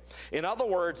paper. In other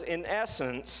words, in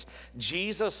essence,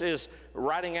 Jesus is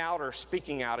writing out or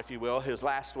speaking out, if you will, his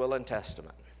last will and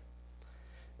testament.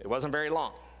 It wasn't very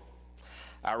long.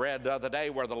 I read the other day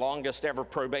where the longest ever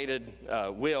probated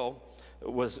will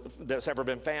that's ever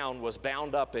been found was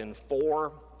bound up in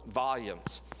 4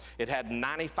 volumes. It had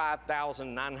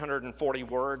 95,940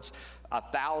 words,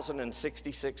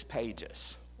 1,066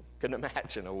 pages. Couldn't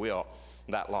imagine a will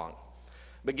that long.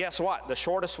 But guess what? The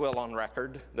shortest will on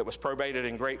record that was probated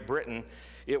in Great Britain,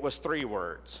 it was 3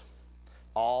 words.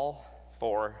 All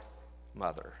for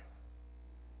mother.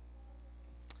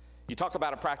 You talk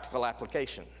about a practical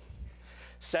application.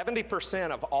 70%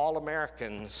 of all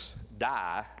Americans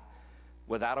die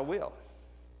without a will.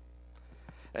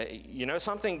 You know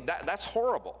something? That's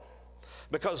horrible.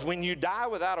 Because when you die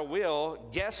without a will,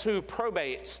 guess who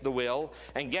probates the will,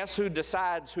 and guess who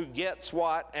decides who gets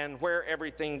what and where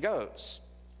everything goes?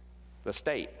 The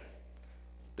state,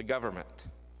 the government.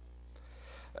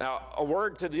 Now, a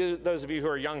word to those of you who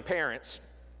are young parents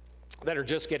that are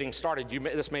just getting started.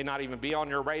 This may not even be on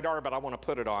your radar, but I want to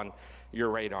put it on your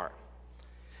radar.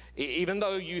 Even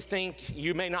though you think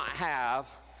you may not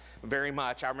have very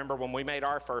much, I remember when we made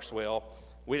our first will,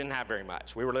 we didn't have very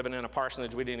much. We were living in a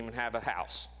parsonage. We didn't even have a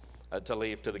house to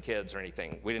leave to the kids or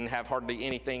anything. We didn't have hardly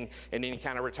anything in any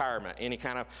kind of retirement, any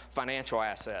kind of financial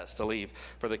assets to leave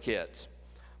for the kids.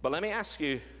 But let me ask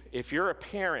you, if you're a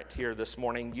parent here this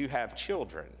morning, you have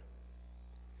children.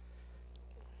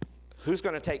 Who's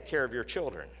going to take care of your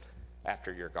children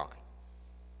after you're gone?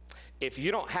 If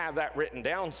you don't have that written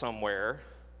down somewhere,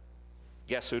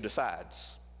 guess who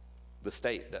decides? The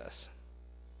state does.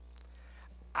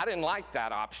 I didn't like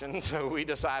that option, so we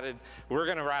decided we're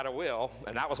going to write a will,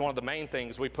 and that was one of the main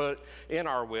things we put in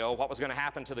our will, what was going to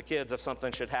happen to the kids if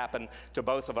something should happen to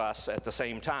both of us at the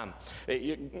same time.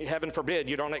 Heaven forbid,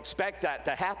 you don't expect that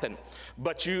to happen,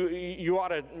 but you ought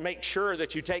to make sure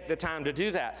that you take the time to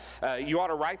do that. You ought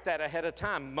to write that ahead of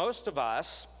time. Most of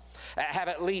us have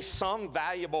at least some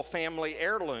valuable family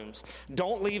heirlooms.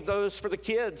 Don't leave those for the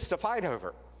kids to fight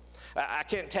over. I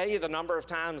can't tell you the number of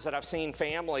times that I've seen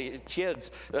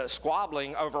kids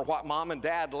squabbling over what mom and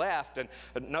dad left, and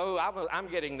no, I'm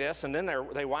getting this, and then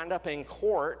they wind up in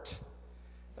court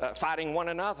fighting one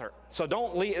another. So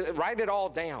don't write it all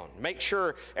down. Make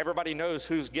sure everybody knows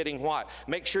who's getting what.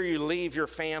 Make sure you leave your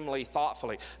family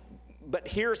thoughtfully. But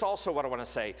here's also what I want to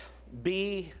say.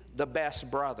 Be the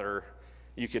best brother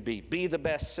you could be. Be the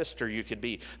best sister you could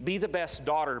be. Be the best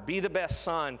daughter. Be the best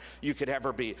son you could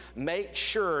ever be. Make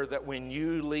sure that when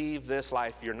you leave this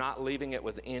life, you're not leaving it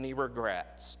with any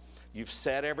regrets. You've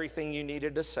said everything you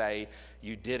needed to say.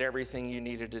 You did everything you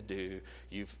needed to do.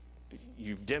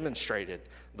 You've demonstrated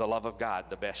the love of God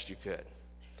the best you could.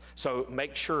 So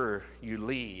make sure you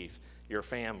leave your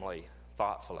family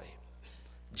thoughtfully.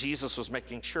 Jesus was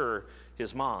making sure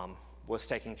his mom was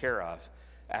taken care of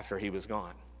after he was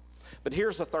gone. But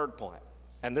here's the third point,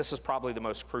 and this is probably the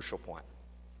most crucial point.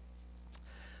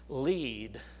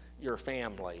 Lead your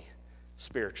family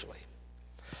spiritually.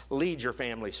 Lead your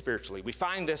family spiritually. We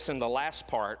find this in the last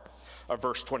part of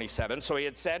verse 27. So he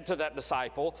had said to that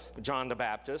disciple, John the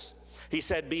Baptist, he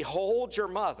said, "Behold your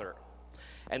mother."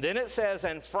 And then it says,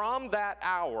 and from that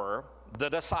hour, the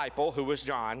disciple, who was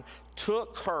John,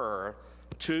 took her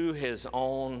to his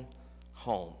own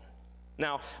home.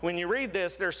 Now, when you read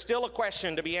this, there's still a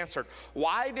question to be answered.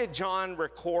 Why did John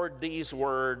record these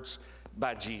words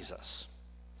by Jesus?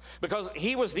 Because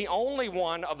he was the only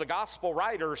one of the gospel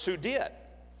writers who did.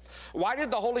 Why did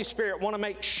the Holy Spirit want to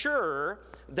make sure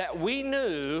that we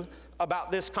knew about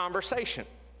this conversation?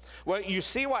 Well, you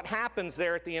see what happens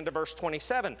there at the end of verse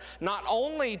 27. Not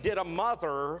only did a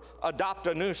mother adopt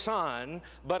a new son,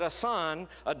 but a son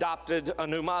adopted a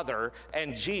new mother,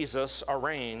 and Jesus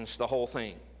arranged the whole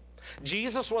thing.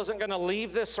 Jesus wasn't going to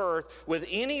leave this earth with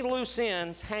any loose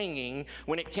ends hanging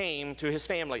when it came to his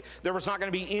family. There was not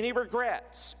going to be any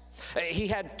regrets. He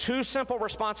had two simple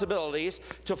responsibilities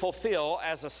to fulfill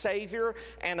as a Savior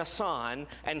and a Son,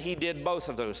 and he did both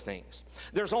of those things.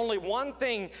 There's only one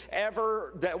thing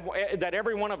ever that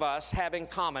every one of us have in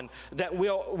common, that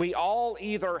we all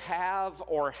either have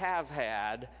or have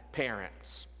had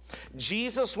parents.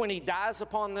 Jesus, when he dies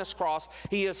upon this cross,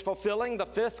 he is fulfilling the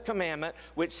fifth commandment,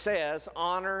 which says,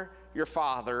 honor your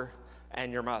father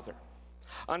and your mother.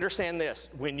 Understand this,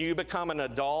 when you become an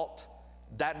adult,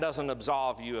 that doesn't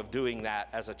absolve you of doing that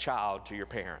as a child to your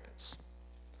parents.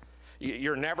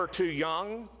 You're never too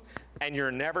young and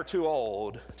you're never too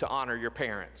old to honor your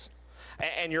parents.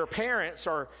 And your parents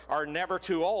are never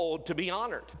too old to be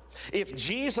honored. If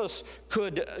Jesus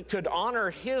could honor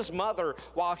his mother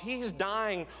while he's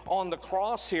dying on the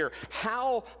cross here,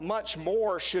 how much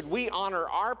more should we honor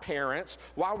our parents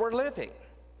while we're living?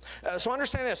 So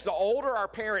understand this, the older our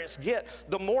parents get,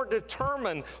 the more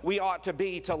determined we ought to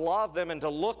be to love them and to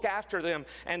look after them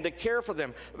and to care for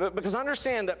them. Because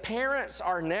understand that parents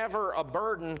are never a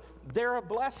burden, they're a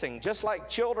blessing, just like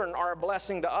children are a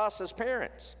blessing to us as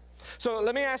parents. So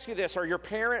let me ask you this, are your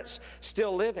parents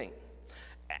still living?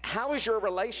 How is your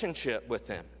relationship with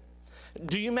them?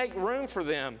 Do you make room for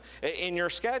them in your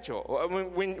schedule?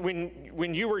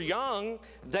 When you were young,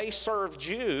 they served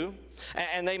you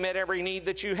and they met every need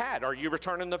that you had. Are you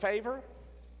returning the favor?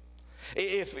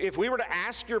 If we were to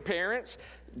ask your parents,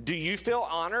 do you feel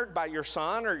honored by your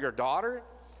son or your daughter?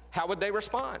 How would they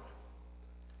respond?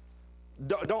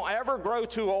 Don't ever grow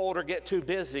too old or get too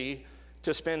busy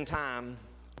to spend time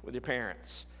with your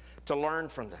parents, to learn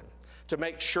from them, to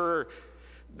make sure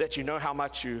that you know how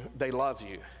much they love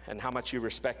you and how much you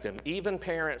respect them. Even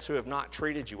parents who have not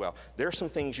treated you well, there's some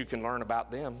things you can learn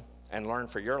about them and learn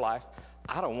for your life.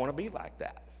 I don't want to be like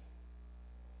that.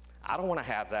 I don't want to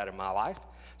have that in my life.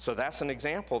 So that's an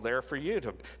example there for you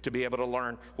to be able to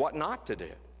learn what not to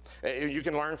do. You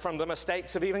can learn from the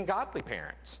mistakes of even godly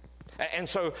parents. And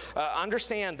so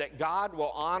understand that God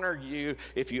will honor you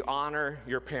if you honor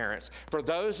your parents. For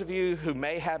those of you who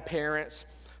may have parents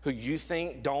who you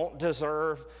think don't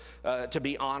deserve to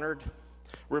be honored,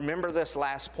 remember this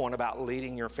last point about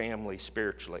leading your family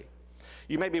spiritually.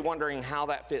 You may be wondering how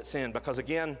that fits in, because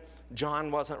again,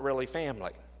 John wasn't really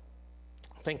family.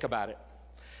 Think about it.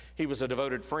 He was a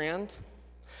devoted friend,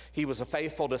 he was a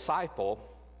faithful disciple,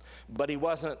 but he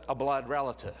wasn't a blood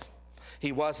relative.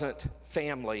 He wasn't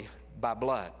family by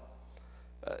blood.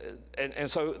 And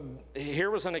so there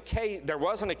was an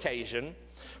occasion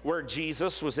where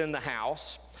Jesus was in the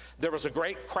house. There was a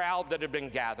great crowd that had been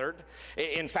gathered.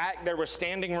 In fact, there was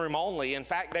standing room only. In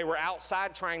fact, they were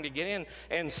outside trying to get in,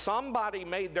 and somebody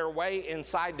made their way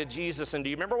inside to Jesus. And do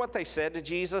you remember what they said to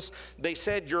Jesus? They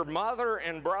said, your mother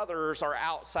and brothers are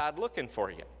outside looking for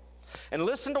you. And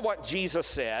listen to what Jesus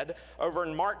said over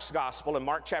in Mark's gospel in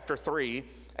Mark chapter 3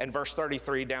 and verse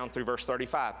 33 down through verse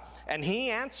 35. And he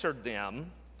answered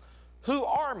them, who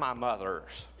are my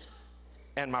mothers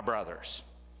and my brothers?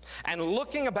 And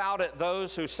looking about at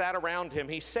those who sat around him,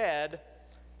 he said,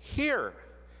 here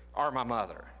are my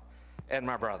mother and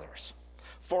my brothers.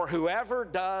 For whoever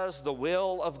does the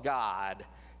will of God,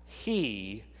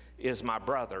 he is my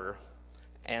brother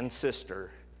and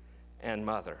sister and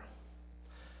mother.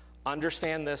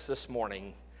 Understand this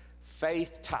morning,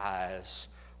 faith ties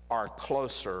are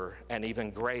closer and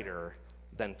even greater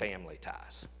than family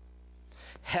ties.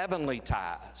 Heavenly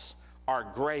ties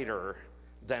are greater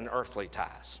than earthly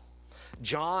ties.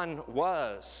 John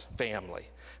was family.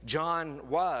 John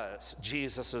was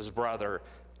Jesus' brother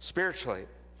spiritually.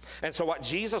 And so what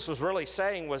Jesus was really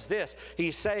saying was this.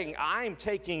 He's saying, I'm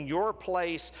taking your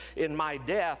place in my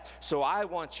death, so I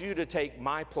want you to take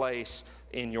my place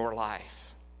in your life.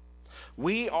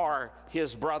 We are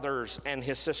his brothers and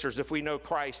his sisters if we know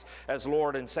Christ as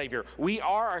Lord and Savior. We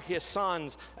are his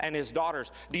sons and his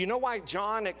daughters. Do you know why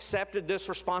John accepted this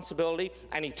responsibility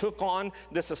and he took on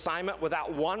this assignment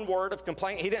without one word of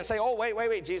complaint? He didn't say, oh,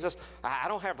 wait, Jesus, I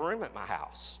don't have room at my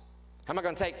house. How am I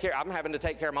going to take care? I'm having to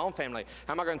take care of my own family.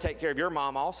 How am I going to take care of your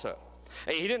mom also?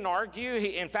 He didn't argue.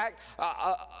 In fact,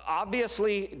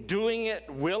 obviously doing it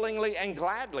willingly and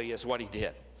gladly is what he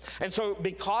did. And so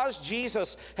because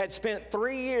Jesus had spent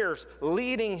 3 years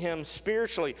leading him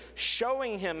spiritually,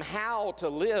 showing him how to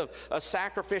live a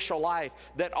sacrificial life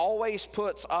that always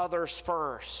puts others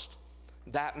first,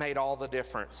 that made all the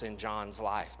difference in John's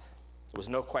life. There was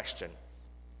no question.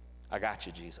 I got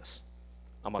you, Jesus.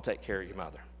 I'm going to take care of your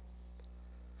mother.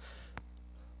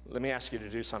 Let me ask you to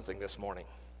do something this morning.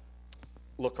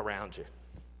 Look around you.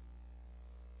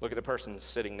 Look at the person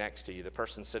sitting next to you, the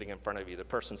person sitting in front of you, the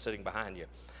person sitting behind you.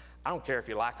 I don't care if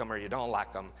you like them or you don't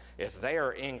like them. If they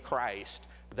are in Christ,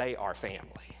 they are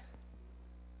family.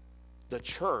 The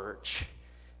church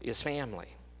is family.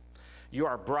 You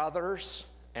are brothers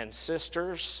and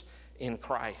sisters in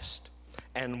Christ.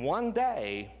 And one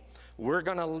day, we're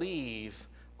going to leave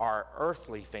our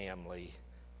earthly family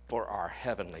for our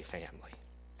heavenly family.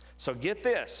 So get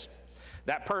this.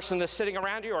 That person that's sitting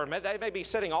around you, or they may be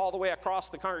sitting all the way across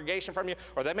the congregation from you,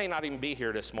 or they may not even be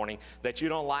here this morning, that you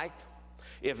don't like.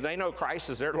 If they know Christ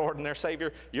as their Lord and their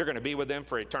Savior, you're going to be with them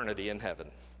for eternity in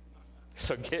heaven.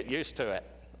 So get used to it.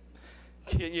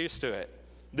 Get used to it.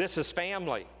 This is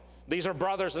family. These are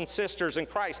brothers and sisters in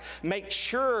Christ. Make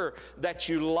sure that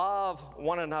you love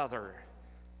one another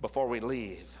before we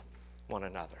leave one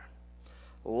another.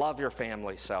 Love your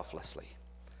family selflessly.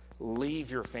 Leave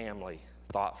your family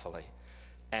thoughtfully.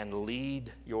 And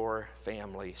lead your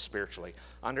family spiritually.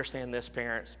 Understand this,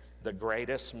 parents, the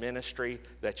greatest ministry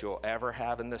that you'll ever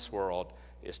have in this world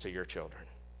is to your children.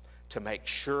 To make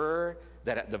sure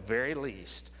that at the very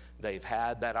least, they've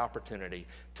had that opportunity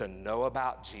to know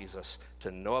about Jesus,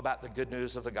 to know about the good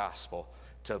news of the gospel,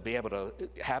 to be able to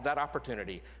have that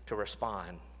opportunity to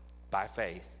respond by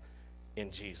faith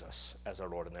in Jesus as our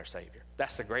Lord and their Savior.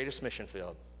 That's the greatest mission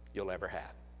field you'll ever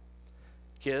have.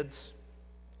 Kids,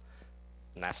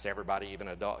 and that's to everybody, even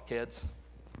adult kids,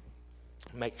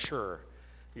 make sure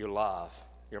you love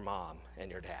your mom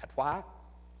and your dad. Why?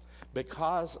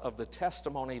 Because of the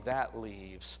testimony that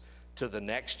leaves to the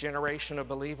next generation of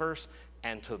believers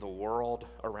and to the world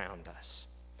around us.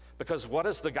 Because what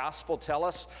does the gospel tell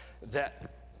us?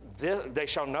 That they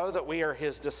shall know that we are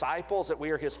his disciples, that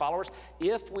we are his followers,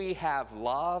 if we have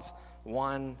love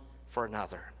one for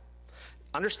another.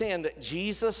 Understand that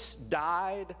Jesus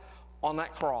died on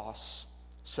that cross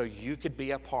so you could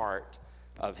be a part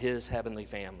of his heavenly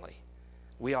family.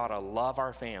 We ought to love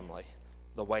our family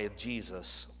the way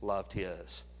Jesus loved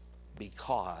his,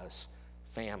 because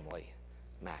family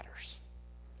matters.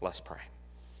 Let's pray.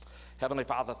 Heavenly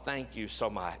Father, thank you so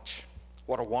much.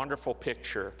 What a wonderful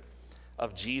picture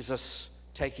of Jesus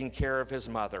taking care of his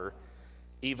mother,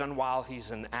 even while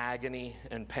he's in agony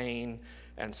and pain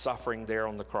and suffering there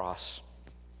on the cross.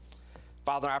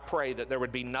 Father, I pray that there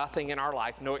would be nothing in our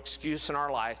life, no excuse in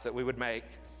our life that we would make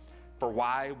for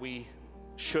why we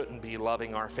shouldn't be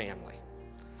loving our family.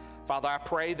 Father, I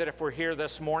pray that if we're here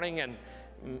this morning and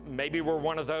maybe we're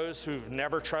one of those who've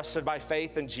never trusted by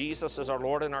faith in Jesus as our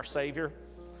Lord and our Savior,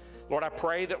 Lord, I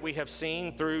pray that we have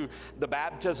seen through the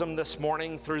baptism this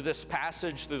morning, through this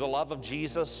passage, through the love of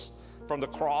Jesus, from the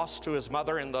cross to his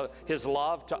mother and his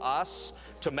love to us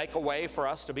to make a way for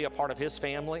us to be a part of his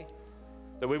family,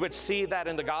 that we would see that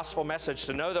in the gospel message,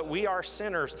 to know that we are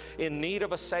sinners in need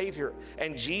of a Savior,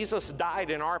 and Jesus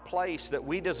died in our place that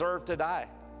we deserve to die.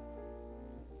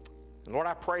 And Lord,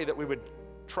 I pray that we would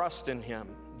trust in him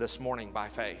this morning by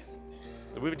faith,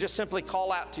 that we would just simply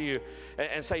call out to you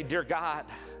and say, dear God,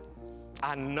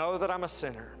 I know that I'm a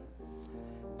sinner,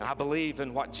 and I believe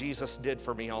in what Jesus did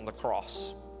for me on the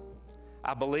cross.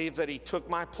 I believe that he took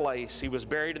my place. He was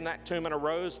buried in that tomb and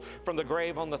arose from the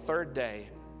grave on the third day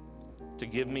to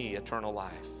give me eternal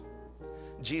life.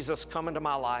 Jesus, come into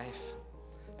my life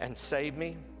and save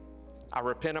me. I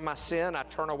repent of my sin, I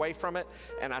turn away from it,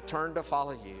 and I turn to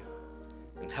follow you.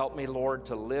 And help me, Lord,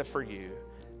 to live for you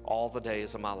all the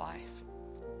days of my life,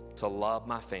 to love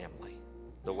my family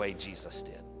the way Jesus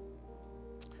did.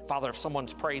 Father, if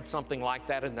someone's prayed something like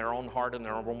that in their own heart and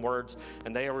their own words,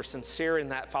 and they were sincere in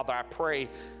that, Father, I pray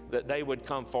that they would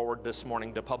come forward this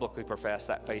morning to publicly profess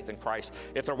that faith in Christ.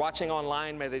 If they're watching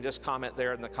online, may they just comment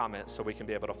there in the comments so we can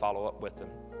be able to follow up with them.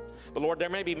 But Lord, there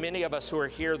may be many of us who are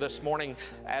here this morning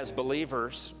as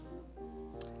believers,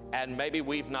 and maybe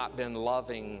we've not been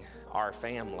loving our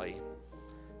family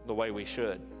the way we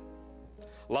should,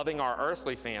 loving our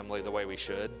earthly family the way we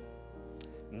should,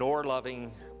 nor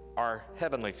loving our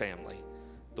heavenly family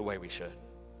the way we should.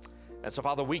 And so,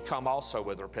 Father, we come also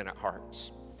with repentant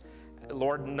hearts.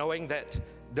 Lord, knowing that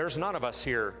there's none of us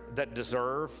here that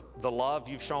deserve the love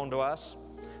you've shown to us.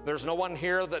 There's no one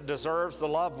here that deserves the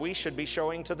love we should be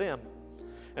showing to them.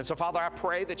 And so, Father, I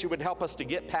pray that you would help us to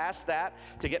get past that,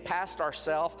 to get past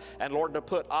ourselves, and Lord, to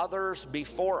put others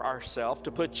before ourselves,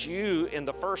 to put you in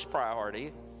the first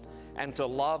priority, and to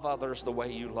love others the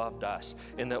way you loved us,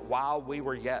 in that while we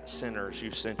were yet sinners,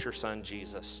 you sent your Son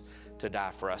Jesus to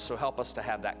die for us. So help us to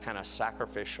have that kind of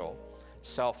sacrificial,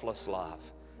 selfless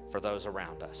love for those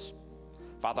around us.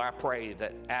 Father, I pray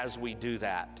that as we do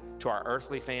that to our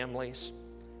earthly families,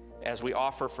 as we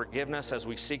offer forgiveness, as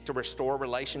we seek to restore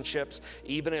relationships,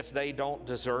 even if they don't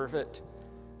deserve it,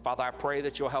 Father, I pray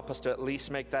that you'll help us to at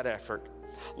least make that effort,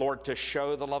 Lord, to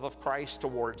show the love of Christ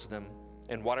towards them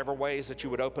in whatever ways that you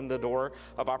would open the door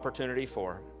of opportunity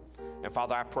for. And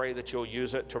Father, I pray that you'll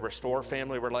use it to restore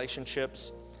family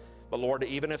relationships. But Lord,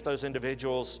 even if those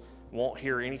individuals won't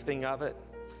hear anything of it,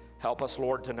 help us,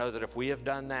 Lord, to know that if we have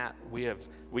done that, we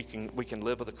can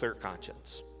live with a clear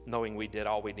conscience, knowing we did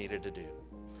all we needed to do.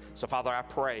 So Father, I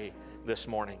pray this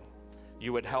morning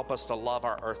you would help us to love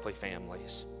our earthly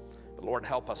families. But Lord,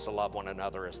 help us to love one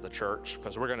another as the church,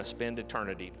 because we're going to spend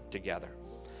eternity together.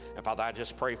 And Father, I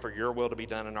just pray for your will to be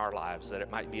done in our lives, that it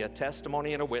might be a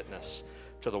testimony and a witness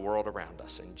to the world around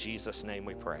us. In Jesus' name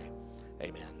we pray.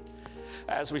 Amen.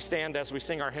 As we stand, as we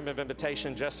sing our hymn of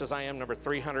invitation, Just As I Am, number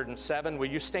 307, will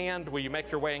you stand? Will you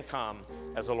make your way and come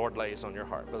as the Lord lays on your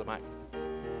heart? Brother Mike.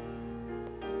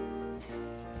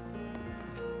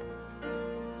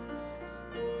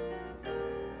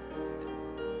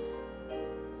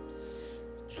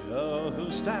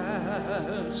 Just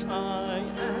as I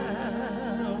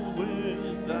am,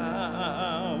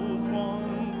 without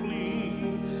one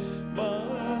plea,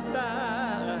 but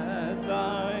that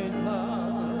thy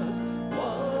blood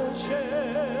was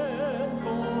shed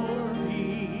for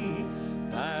me,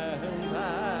 and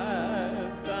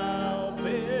that thou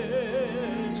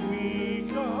bidst me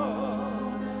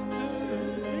come to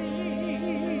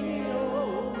thee, O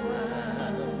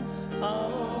Lamb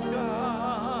of God.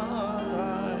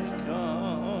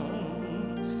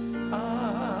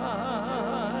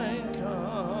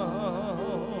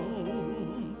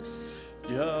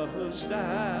 Just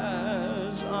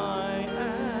as I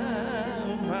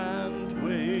am, and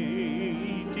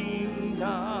waiting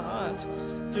not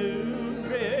to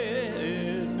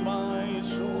rid my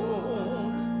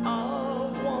soul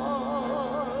of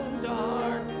one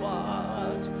dark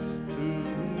blot, to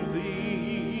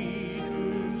thee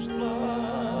whose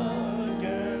blood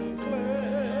can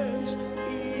cleanse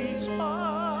each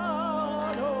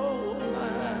spot, O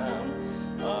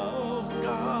Lamb of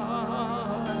God.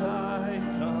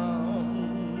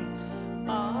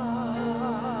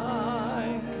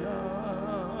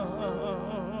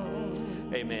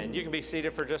 Amen. You can be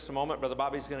seated for just a moment. Brother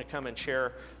Bobby's going to come and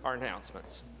share our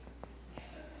announcements.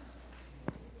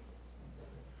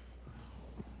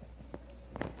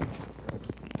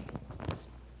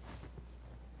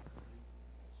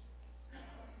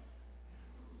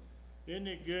 Isn't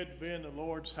it good to be in the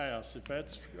Lord's house? If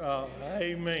that's,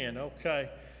 amen. Okay.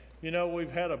 You know,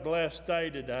 we've had a blessed day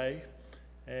today,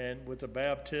 and with the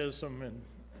baptism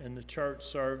and the church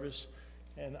service.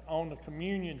 And on the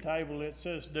communion table, it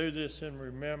says, do this in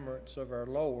remembrance of our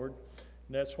Lord.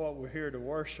 And that's what we're here to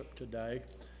worship today.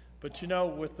 But you know,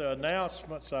 with the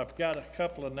announcements, I've got a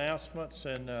couple announcements.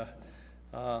 And the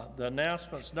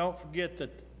announcements, don't forget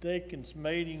that the deacons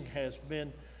meeting has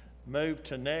been moved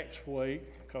to next week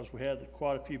because we had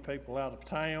quite a few people out of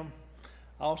town.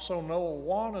 Also, Noah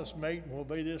Wana's meeting will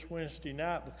be this Wednesday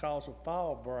night because of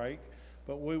fall break,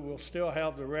 but we will still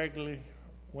have the regular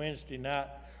Wednesday night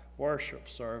worship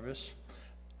service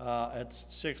at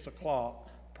 6 o'clock.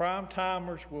 Prime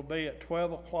timers will be at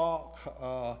 12 o'clock.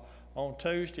 On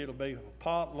Tuesday, it'll be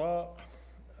potluck.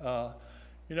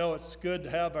 You know, it's good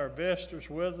to have our visitors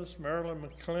with us. Marilyn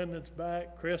McClendon's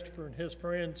back. Christopher and his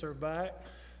friends are back.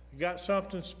 We got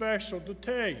something special to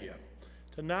tell you.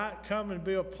 Tonight, come and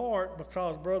be a part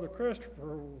because Brother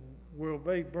Christopher will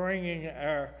be bringing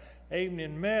our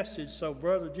evening message. So,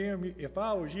 Brother Jim, if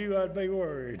I was you, I'd be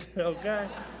worried, okay?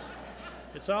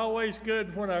 It's always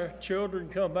good when our children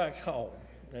come back home,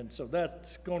 and so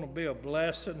that's going to be a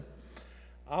blessing.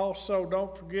 Also,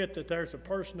 don't forget that there's a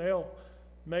personnel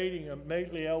meeting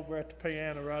immediately over at the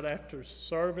piano right after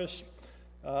service.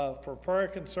 For prayer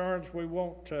concerns, we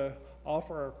want to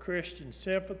offer our Christian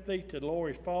sympathy to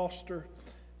Lori Foster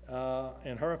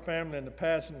and her family in the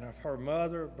passing of her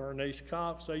mother, Bernice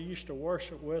Cox. They used to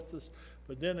worship with us,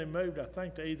 but then they moved, I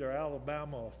think, to either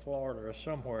Alabama or Florida or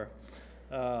somewhere.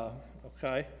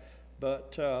 Okay,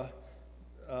 but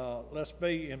let's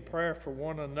be in prayer for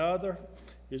one another.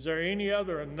 Is there any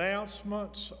other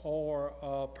announcements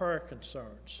or prayer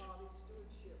concerns?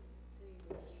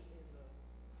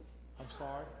 I'm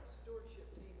sorry?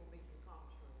 Stewardship team will meet in the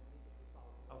conference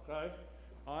room. Okay.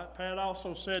 All right. Pat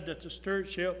also said that the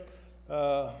stewardship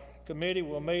committee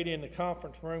will meet in the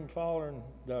conference room following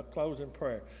the closing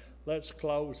prayer. Let's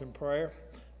close in prayer.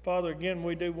 Father, again,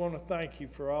 we do want to thank you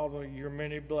for all of your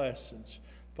many blessings.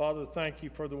 Father, thank you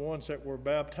for the ones that were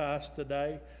baptized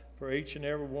today, for each and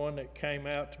every one that came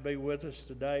out to be with us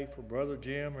today, for Brother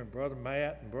Jim and Brother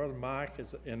Matt and Brother Mike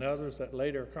and others that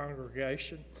lead our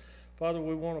congregation. Father,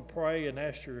 we want to pray and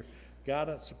ask your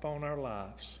guidance upon our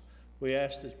lives. We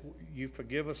ask that you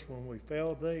forgive us when we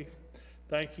fail thee.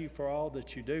 Thank you for all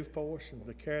that you do for us and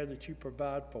the care that you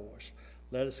provide for us.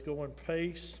 Let us go in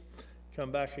peace.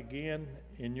 Come back again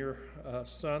in your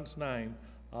Son's name.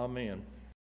 Amen.